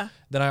Irish. Yeah.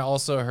 Then I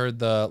also heard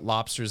the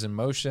lobsters in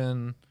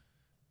motion.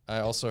 I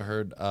also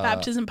heard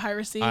Baptism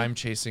piracy. I'm I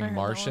chasing heard that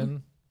Martian.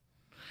 one.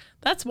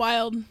 That's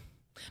wild.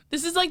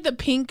 This is like the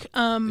pink.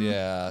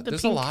 Yeah, the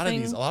there's a pink lot of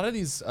thing. these. A lot of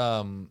these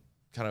kind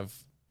of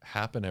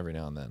happen every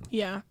now and then.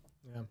 Yeah.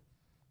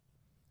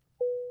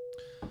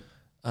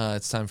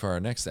 It's time for our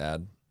next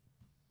ad.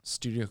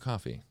 Studio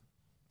Coffee.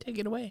 Take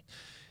it away.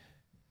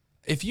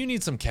 If you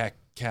need some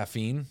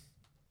caffeine,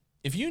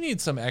 if you need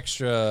some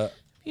extra,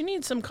 You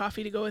need some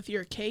coffee to go with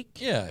your cake.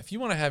 yeah, if you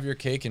want to have your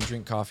cake and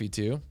drink coffee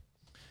too,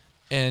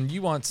 and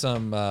you want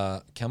some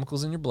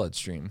chemicals in your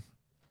bloodstream,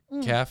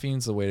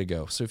 caffeine's the way to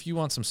go. So if you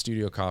want some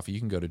Studio Coffee, you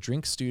can go to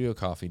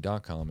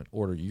drinkstudiocoffee.com and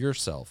order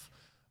yourself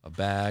a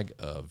bag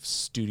of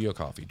Studio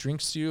Coffee. Drink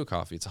Studio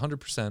Coffee. It's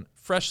 100%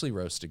 freshly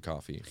roasted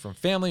coffee from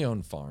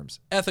family-owned farms,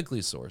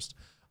 ethically sourced,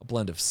 a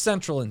blend of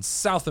Central and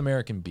South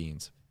American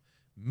beans.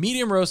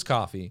 Medium roast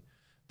coffee.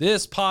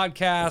 This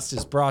podcast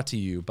is brought to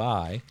you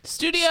by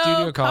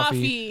Studio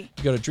Coffee.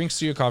 You go to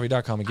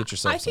drinkstudiocoffee.com and get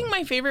yourself I think some.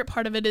 my favorite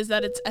part of it is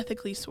that it's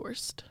ethically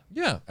sourced.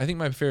 Yeah, I think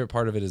my favorite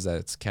part of it is that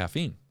it's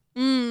caffeine.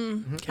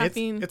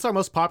 Caffeine. It's our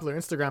most popular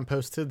Instagram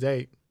post to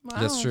date. Wow.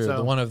 That's true. So-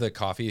 The one of the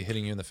coffee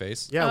hitting you in the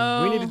face.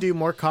 Yeah, we need Oh. to do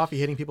more coffee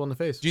hitting people in the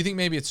face. Do you think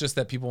maybe it's just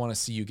that people want to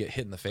see you get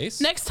hit in the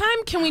face? Next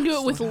time, can we do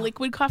it with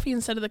liquid coffee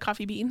instead of the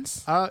coffee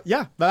beans?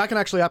 Yeah, that can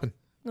actually happen.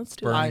 Let's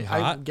do Burning it. I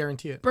hot?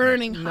 guarantee it.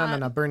 Burning No, hot.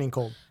 no, burning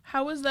cold.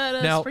 How was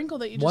that Now, sprinkle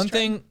that you just one tried?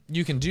 thing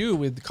you can do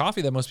with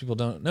coffee that most people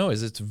don't know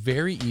is it's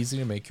very easy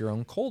to make your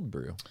own cold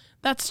brew.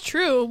 That's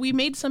true. We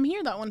made some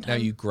here that one Now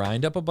time. you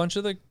grind up a bunch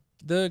of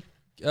the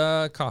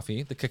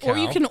coffee, the cacao, or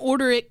you can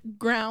order it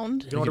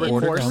ground. You can order can it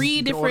order coarse. it. Three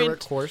You can order it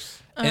different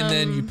coarse. and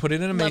then you put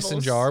it in a mason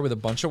levels. jar with a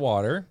bunch of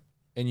water,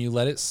 and you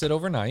let it sit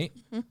overnight.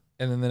 Mm-hmm.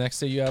 And then the next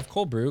day you have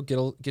cold brew.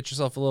 Get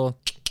yourself a little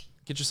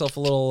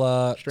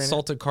Strain it.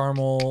 salted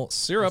caramel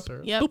syrup.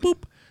 Yep. Boop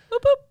boop.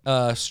 Boop,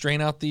 boop. Strain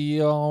out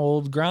the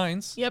old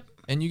grinds. Yep.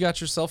 And you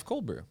got yourself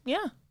cold brew.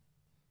 Yeah.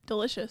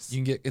 Delicious. You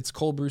can get it's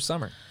cold brew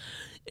summer.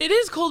 It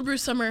is cold brew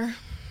summer.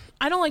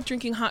 I don't like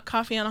drinking hot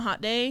coffee on a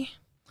hot day,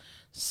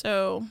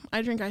 so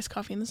I drink iced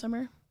coffee in the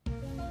summer.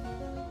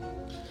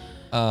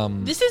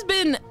 This has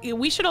been.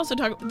 We should also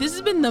talk. This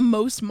has been the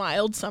most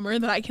mild summer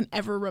that I can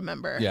ever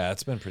remember. Yeah,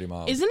 it's been pretty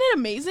mild. Isn't it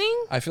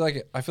amazing? I feel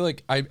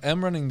like I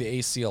am running the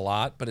AC a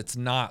lot, but it's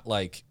not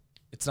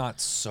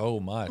so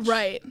much.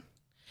 Right.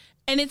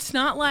 And it's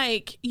not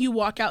like you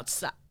walk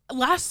outside.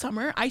 Last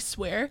summer, I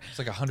swear, It's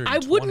like 120.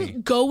 I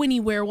wouldn't go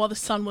anywhere while the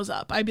sun was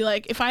up. I'd be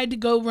like, if I had to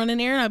go run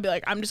an errand, I'd be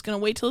like, I'm just gonna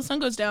wait till the sun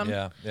goes down.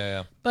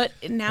 Yeah. But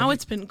now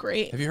it's been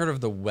great. Have you heard of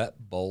the wet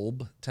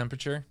bulb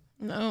temperature?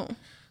 No.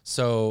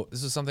 So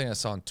this is something I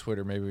saw on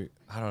Twitter. Maybe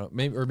I don't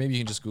know. Maybe you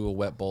can just Google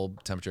wet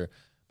bulb temperature.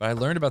 But I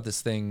learned about this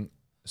thing.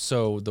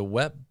 So the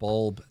wet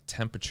bulb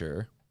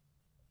temperature,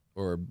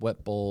 or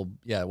wet bulb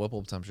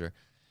temperature.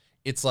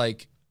 It's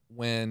like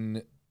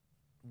when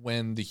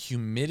the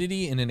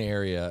humidity in an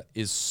area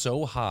is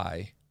so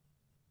high,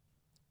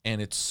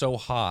 and it's so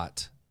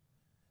hot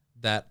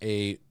that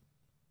a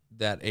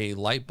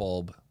light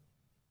bulb,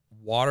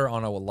 water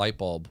on a light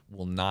bulb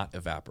will not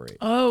evaporate.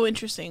 Oh,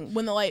 interesting.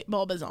 When the light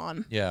bulb is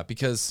on. Yeah,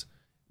 because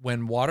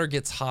when water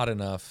gets hot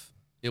enough,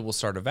 it will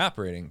start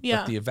evaporating. Yeah.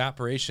 But the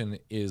evaporation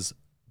is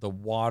the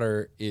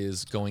water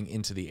is going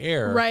into the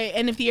air. Right.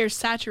 And if the air's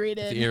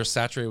saturated. If the air is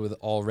saturated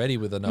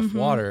with enough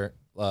water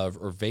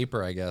or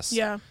vapor, I guess.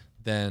 Yeah.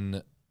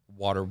 Then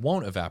water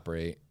won't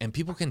evaporate, and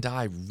people can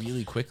die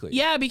really quickly.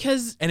 Yeah,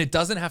 because. And it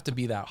doesn't have to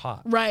be that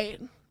hot.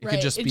 Right. It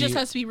could just it be- just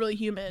has to be really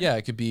humid. Yeah,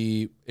 it could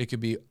be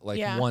like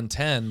Yeah.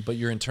 110, but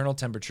your internal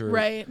temperature,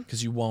 Right.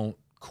 because you won't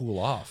cool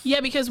off.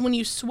 Yeah, because when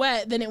you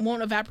sweat, then it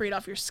won't evaporate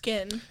off your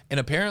skin. And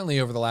apparently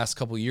over the last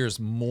couple of years,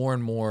 more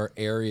and more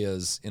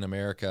areas in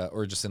America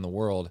or just in the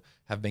world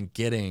have been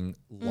getting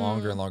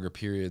longer and longer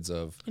periods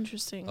of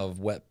Interesting.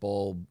 wet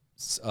bulb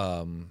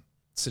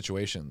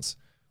situations.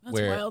 That's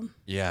wild.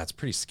 Yeah, it's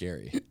pretty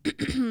scary.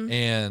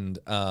 And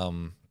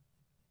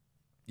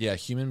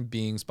human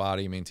being's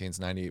body maintains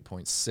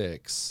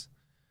 98.6.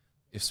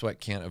 If sweat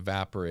can't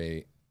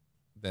evaporate,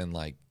 then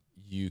like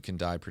you can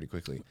die pretty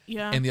quickly.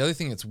 Yeah. And the other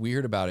thing that's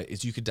weird about it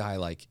is you could die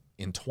like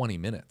in 20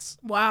 minutes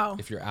Wow.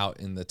 if you're out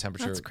in the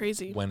temperature. That's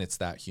crazy. When it's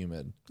that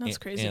humid. That's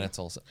crazy. And it's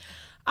also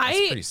that's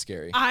pretty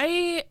scary.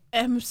 I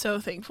am so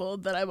thankful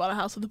that I bought a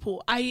house with a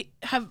pool.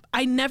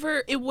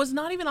 It was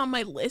not even on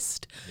my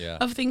list Yeah.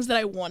 of things that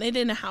I wanted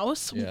in a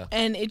house. Yeah.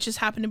 And it just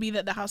happened to be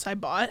that the house I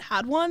bought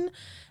had one.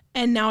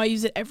 And now I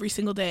use it every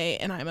single day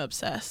and I'm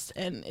obsessed.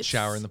 And it's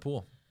Shower in the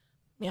pool.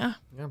 Yeah.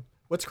 Yeah.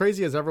 What's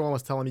crazy is everyone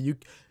was telling me you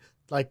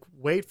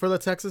wait for the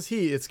Texas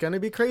heat. It's gonna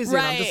be crazy.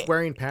 And I'm just Right.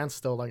 wearing pants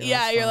still. Like, Yeah,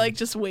 that's you're fine. like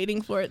just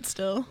waiting for it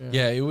still.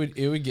 Yeah, it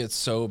would get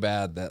so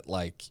bad that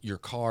like your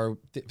car,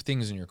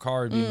 things in your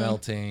car would be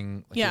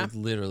melting. Like, Yeah. it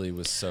literally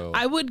was so.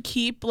 I would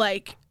keep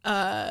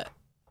a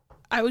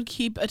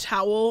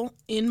towel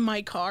in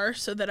my car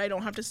so that I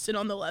don't have to sit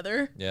on the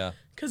leather Yeah.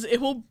 because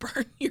it will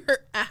burn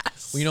your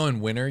ass. Well,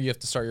 in winter you have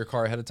to start your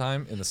car ahead of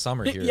time. In the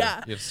summer here,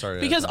 Yeah. you have to start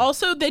it Because ahead of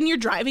also then you're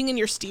driving and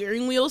your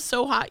steering wheel's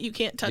so hot you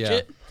can't touch Yeah.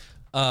 it. time.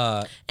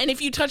 And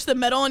if you touch the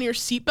metal on your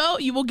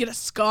seatbelt, you will get a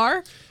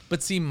scar.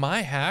 But see,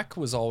 my hack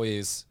was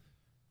always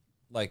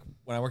like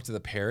when I worked at the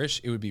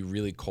parish, it would be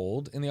really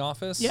cold in the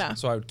office. Yeah.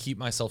 So I would keep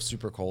myself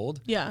super cold.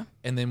 Yeah.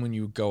 And then when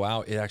you go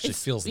out, it actually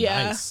feels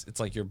yeah. nice. It's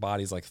like your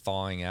body's like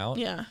thawing out.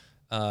 Yeah.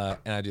 And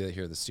I do that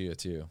here at the studio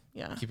too.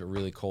 Yeah. Keep it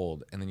really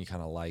cold, and then you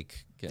kind of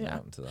like getting Yeah.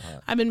 out into the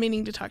hot. I've been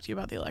meaning to talk to you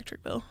about the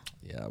electric bill.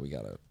 Yeah, we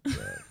gotta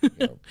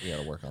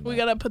work on that. We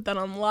got to put that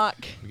on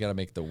lock. We gotta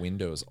make the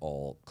windows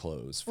all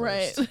close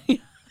first. Right.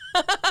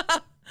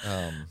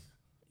 Um,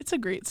 It's a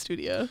great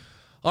studio.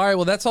 all right,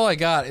 well that's all I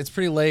got. It's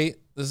pretty late.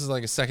 This is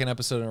like a second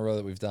episode in a row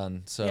that we've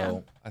done, so Yeah.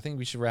 I think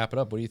we should wrap it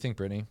up. What do you think,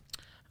 Brittany?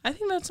 I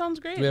think that sounds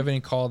great. Do we have any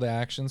call to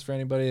actions for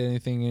anybody?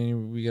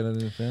 Anything we gotta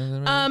do?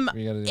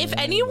 If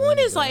anyone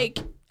is like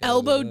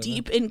elbow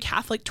deep in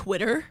Catholic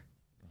Twitter,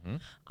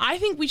 I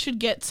think we should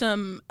get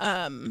some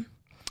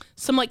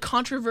like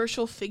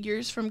controversial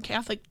figures from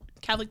Catholic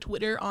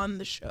Twitter on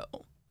the show.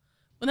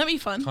 Wouldn't that be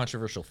fun?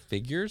 Controversial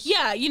figures?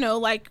 Yeah,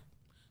 like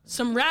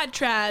some rad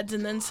trads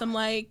and then some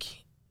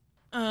like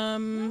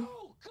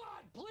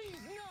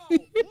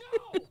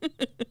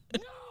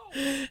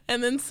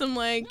And then some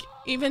like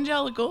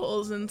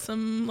evangelicals and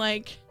some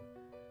like.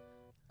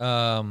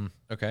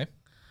 Okay.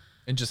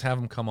 And just have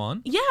them come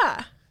on?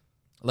 Yeah.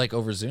 Like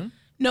over Zoom?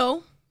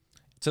 No.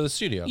 To the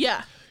studio?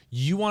 Yeah.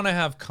 You want to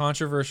have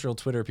controversial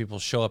Twitter people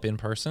show up in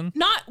person?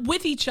 Not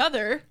with each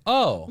other.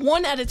 Oh.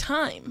 One at a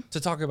time. To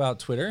talk about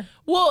Twitter?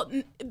 Well,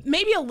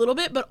 maybe a little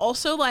bit, but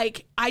also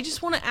like I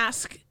just want to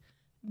ask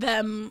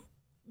them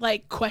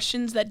like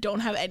questions that don't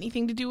have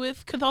anything to do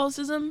with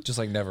Catholicism. Just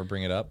like never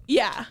bring it up?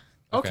 Yeah.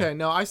 Okay,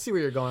 no, I see where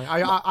you're going. I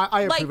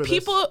approve like of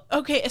people. this.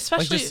 Okay,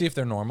 especially Like just see if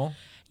they're normal?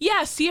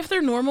 Yeah, see if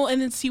they're normal,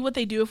 and then see what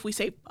they do if we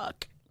say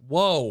fuck.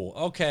 Whoa.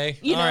 Okay.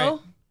 You All know? right.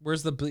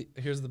 Where's the bleep?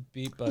 Here's the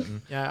beep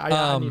button. Yeah,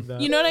 I need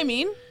that. You know what I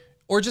mean?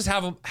 Or just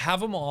have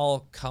them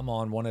all come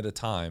on one at a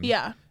time.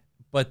 Yeah.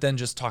 But then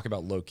just talk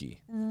about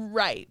Loki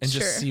Right. and sure.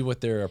 just see what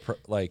they're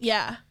like.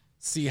 Yeah.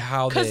 See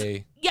how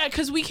they. Yeah,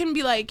 because we can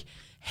be like,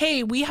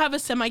 hey, we have a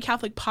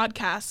semi-Catholic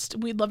podcast.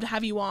 We'd love to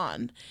have you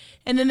on.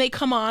 And then they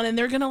come on and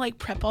they're going to like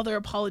prep all their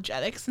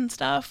apologetics and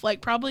stuff. Like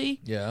probably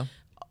Yeah.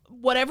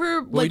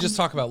 whatever. Well, we just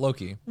talk about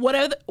Loki.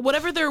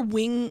 Whatever their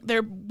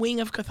wing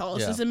of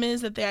Catholicism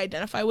is that they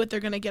identify with, they're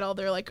going to get all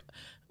their like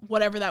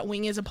whatever that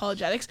wing is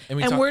apologetics.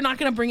 And we're not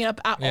going to bring it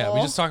up at all. Yeah,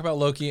 we just talk about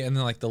Loki, and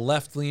then like the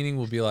left leaning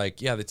will be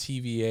like, yeah, the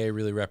TVA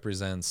really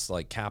represents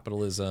like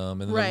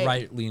capitalism, and then the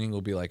right leaning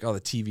will be like, oh,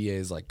 the TVA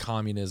is like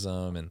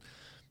communism, and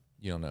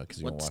you don't know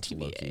because you don't watch TVA?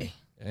 Loki.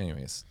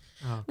 Anyways.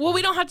 Well,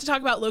 we don't have to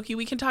talk about Loki.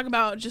 We can talk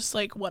about just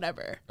like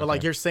whatever. But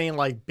like you're saying,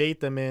 like bait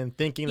them in,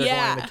 thinking they're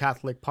going to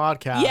Catholic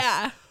podcast.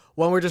 Yeah.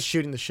 When we're just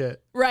shooting the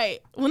shit. Right.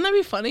 Wouldn't that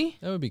be funny?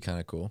 That would be kind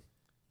of cool.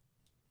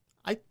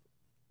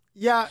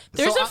 Yeah.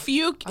 There's so a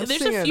few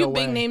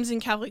big names in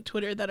Catholic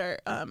Twitter that are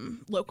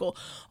local.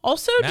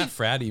 Also, Matt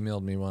Fradd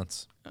emailed me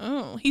once.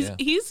 Oh, he's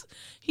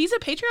a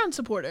Patreon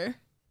supporter.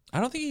 I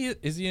don't think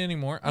is he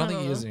anymore. I don't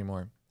think he is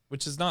anymore,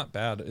 which is not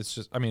bad. It's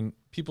just, I mean,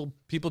 people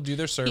do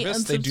their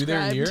service, they do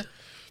their year,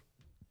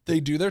 they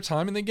do their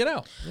time, and they get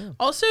out. Yeah.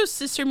 Also,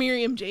 Sister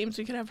Miriam James,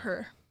 we could have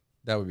her.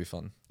 That would be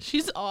fun.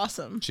 She's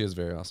awesome. She is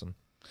very awesome.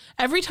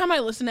 Every time I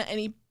listen to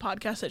any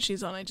podcast that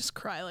she's on, I just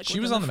cry. Like she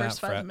was on the Matt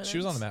Fradd. She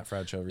was on the Matt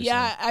Fradd show recently.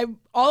 Yeah,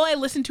 all I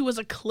listened to was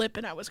a clip,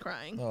 and I was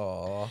crying.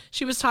 Aww.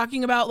 She was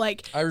talking about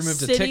like I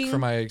removed a tick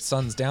from my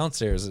son's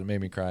downstairs, and it made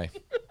me cry.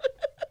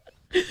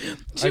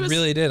 I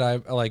really did. I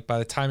like by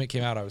the time it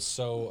came out, I was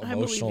so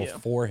emotional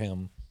for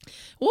him.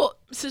 Well,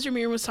 Sister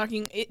Miriam was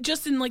talking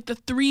just in like the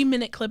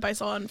 3-minute clip I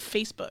saw on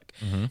Facebook,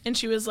 and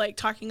she was like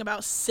talking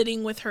about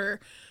sitting with her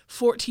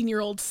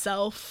 14-year-old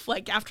self,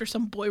 like after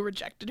some boy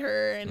rejected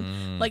her,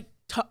 and like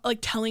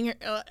telling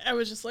her. I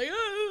was just like,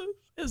 oh,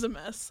 it was a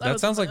mess. That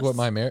sounds like what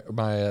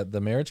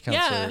the marriage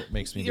counselor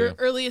makes me do. Your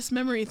earliest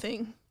memory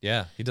thing.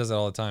 Yeah, he does that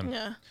all the time.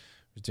 Yeah,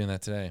 I was doing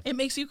that today. It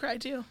makes you cry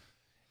too.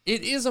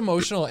 It is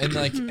emotional, and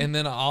like, and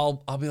then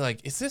I'll be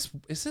like, is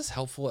this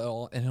helpful at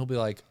all? And he'll be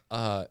like,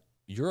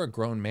 you're a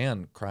grown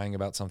man crying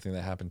about something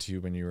that happened to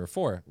you when you were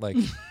 4. Like,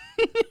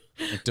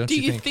 don't do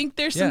you think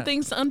there's some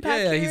things to unpack?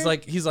 Yeah, here?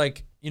 He's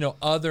like, you know,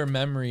 other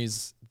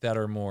memories that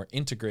are more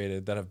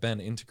integrated, that have been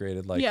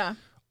integrated, like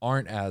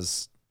aren't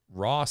as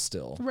raw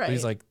still. Right. But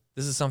he's like,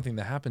 this is something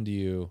that happened to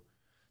you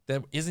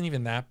that isn't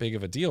even that big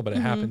of a deal, but it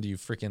happened to you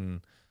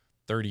freaking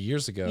 30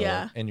 years ago.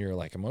 Yeah. And you're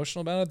like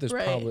emotional about it. There's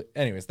probably,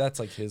 anyways, that's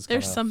like his.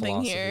 There's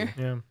something philosophy. here.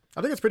 Yeah.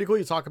 I think it's pretty cool.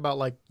 You talk about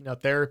like, you know,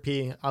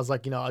 therapy. I was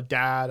like, you know, a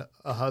dad,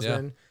 a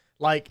husband,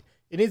 like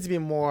it needs to be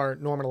more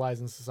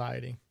normalized in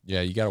society.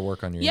 Yeah. You got to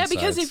work on your insides.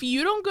 Because if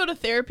you don't go to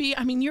therapy,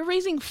 I mean, you're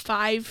raising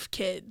 5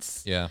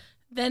 kids. Yeah.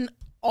 Then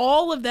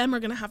all of them are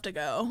going to have to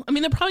go. I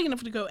mean, they're probably going to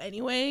have to go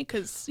anyway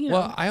because, you know.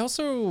 Well, I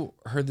also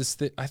heard this.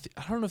 I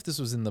don't know if this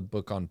was in the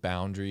book on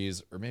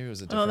boundaries or maybe it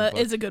was a different book. Oh,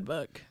 that is a good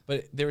book.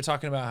 But they were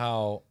talking about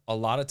how a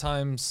lot of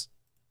times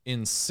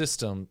in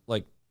system,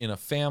 like in a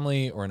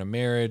family or in a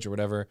marriage or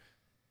whatever,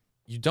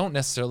 you don't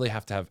necessarily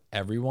have to have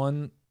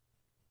everyone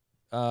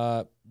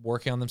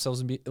working on themselves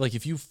and be like,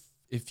 if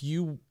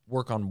you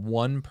work on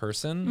one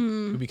person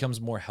who becomes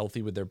more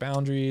healthy with their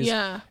boundaries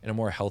and a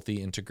more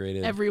healthy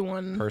integrated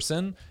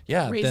person,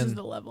 raises then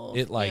the level.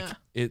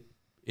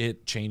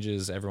 It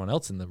changes everyone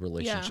else in the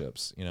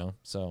relationships, you know?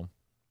 So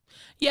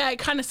yeah, it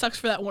kind of sucks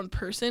for that one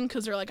person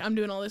because they're like, I'm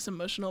doing all this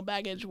emotional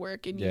baggage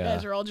work and you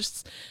guys are all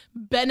just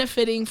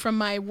benefiting from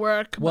my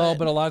work. Well,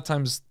 but a lot of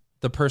times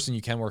the person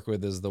you can work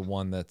with is the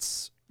one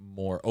that's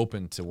more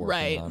open to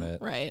working on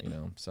it. Right. You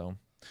know, so.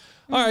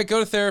 All right, go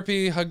to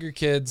therapy, hug your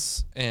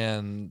kids,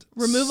 and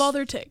remove all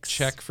their tics.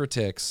 Check for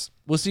tics.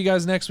 We'll see you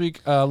guys next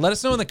week. Let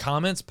us know in the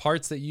comments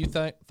parts that you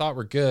thought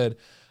were good.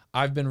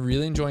 I've been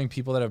really enjoying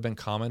people that have been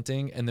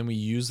commenting, and then we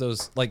use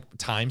those like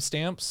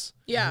timestamps.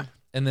 Yeah.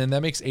 And then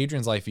that makes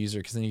Adrian's life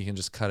easier because then you can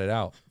just cut it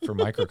out for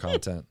micro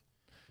content.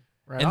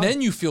 And then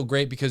you feel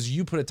great because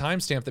you put a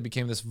timestamp that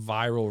became this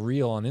viral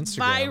reel on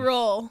Instagram.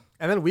 Viral.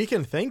 And then we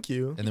can thank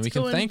you. And then we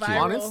can thank you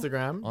on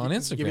Instagram. On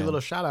Instagram. Give you a little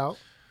shout out.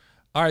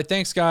 All right,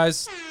 thanks,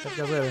 guys. Catch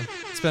you guys later.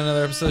 It's been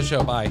another episode of the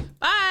show. Bye.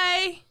 Bye.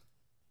 I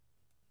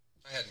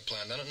hadn't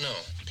planned on it. No.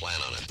 Plan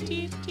on it.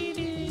 We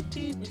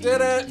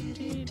did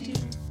it.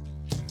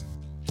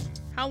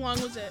 How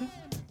long was it?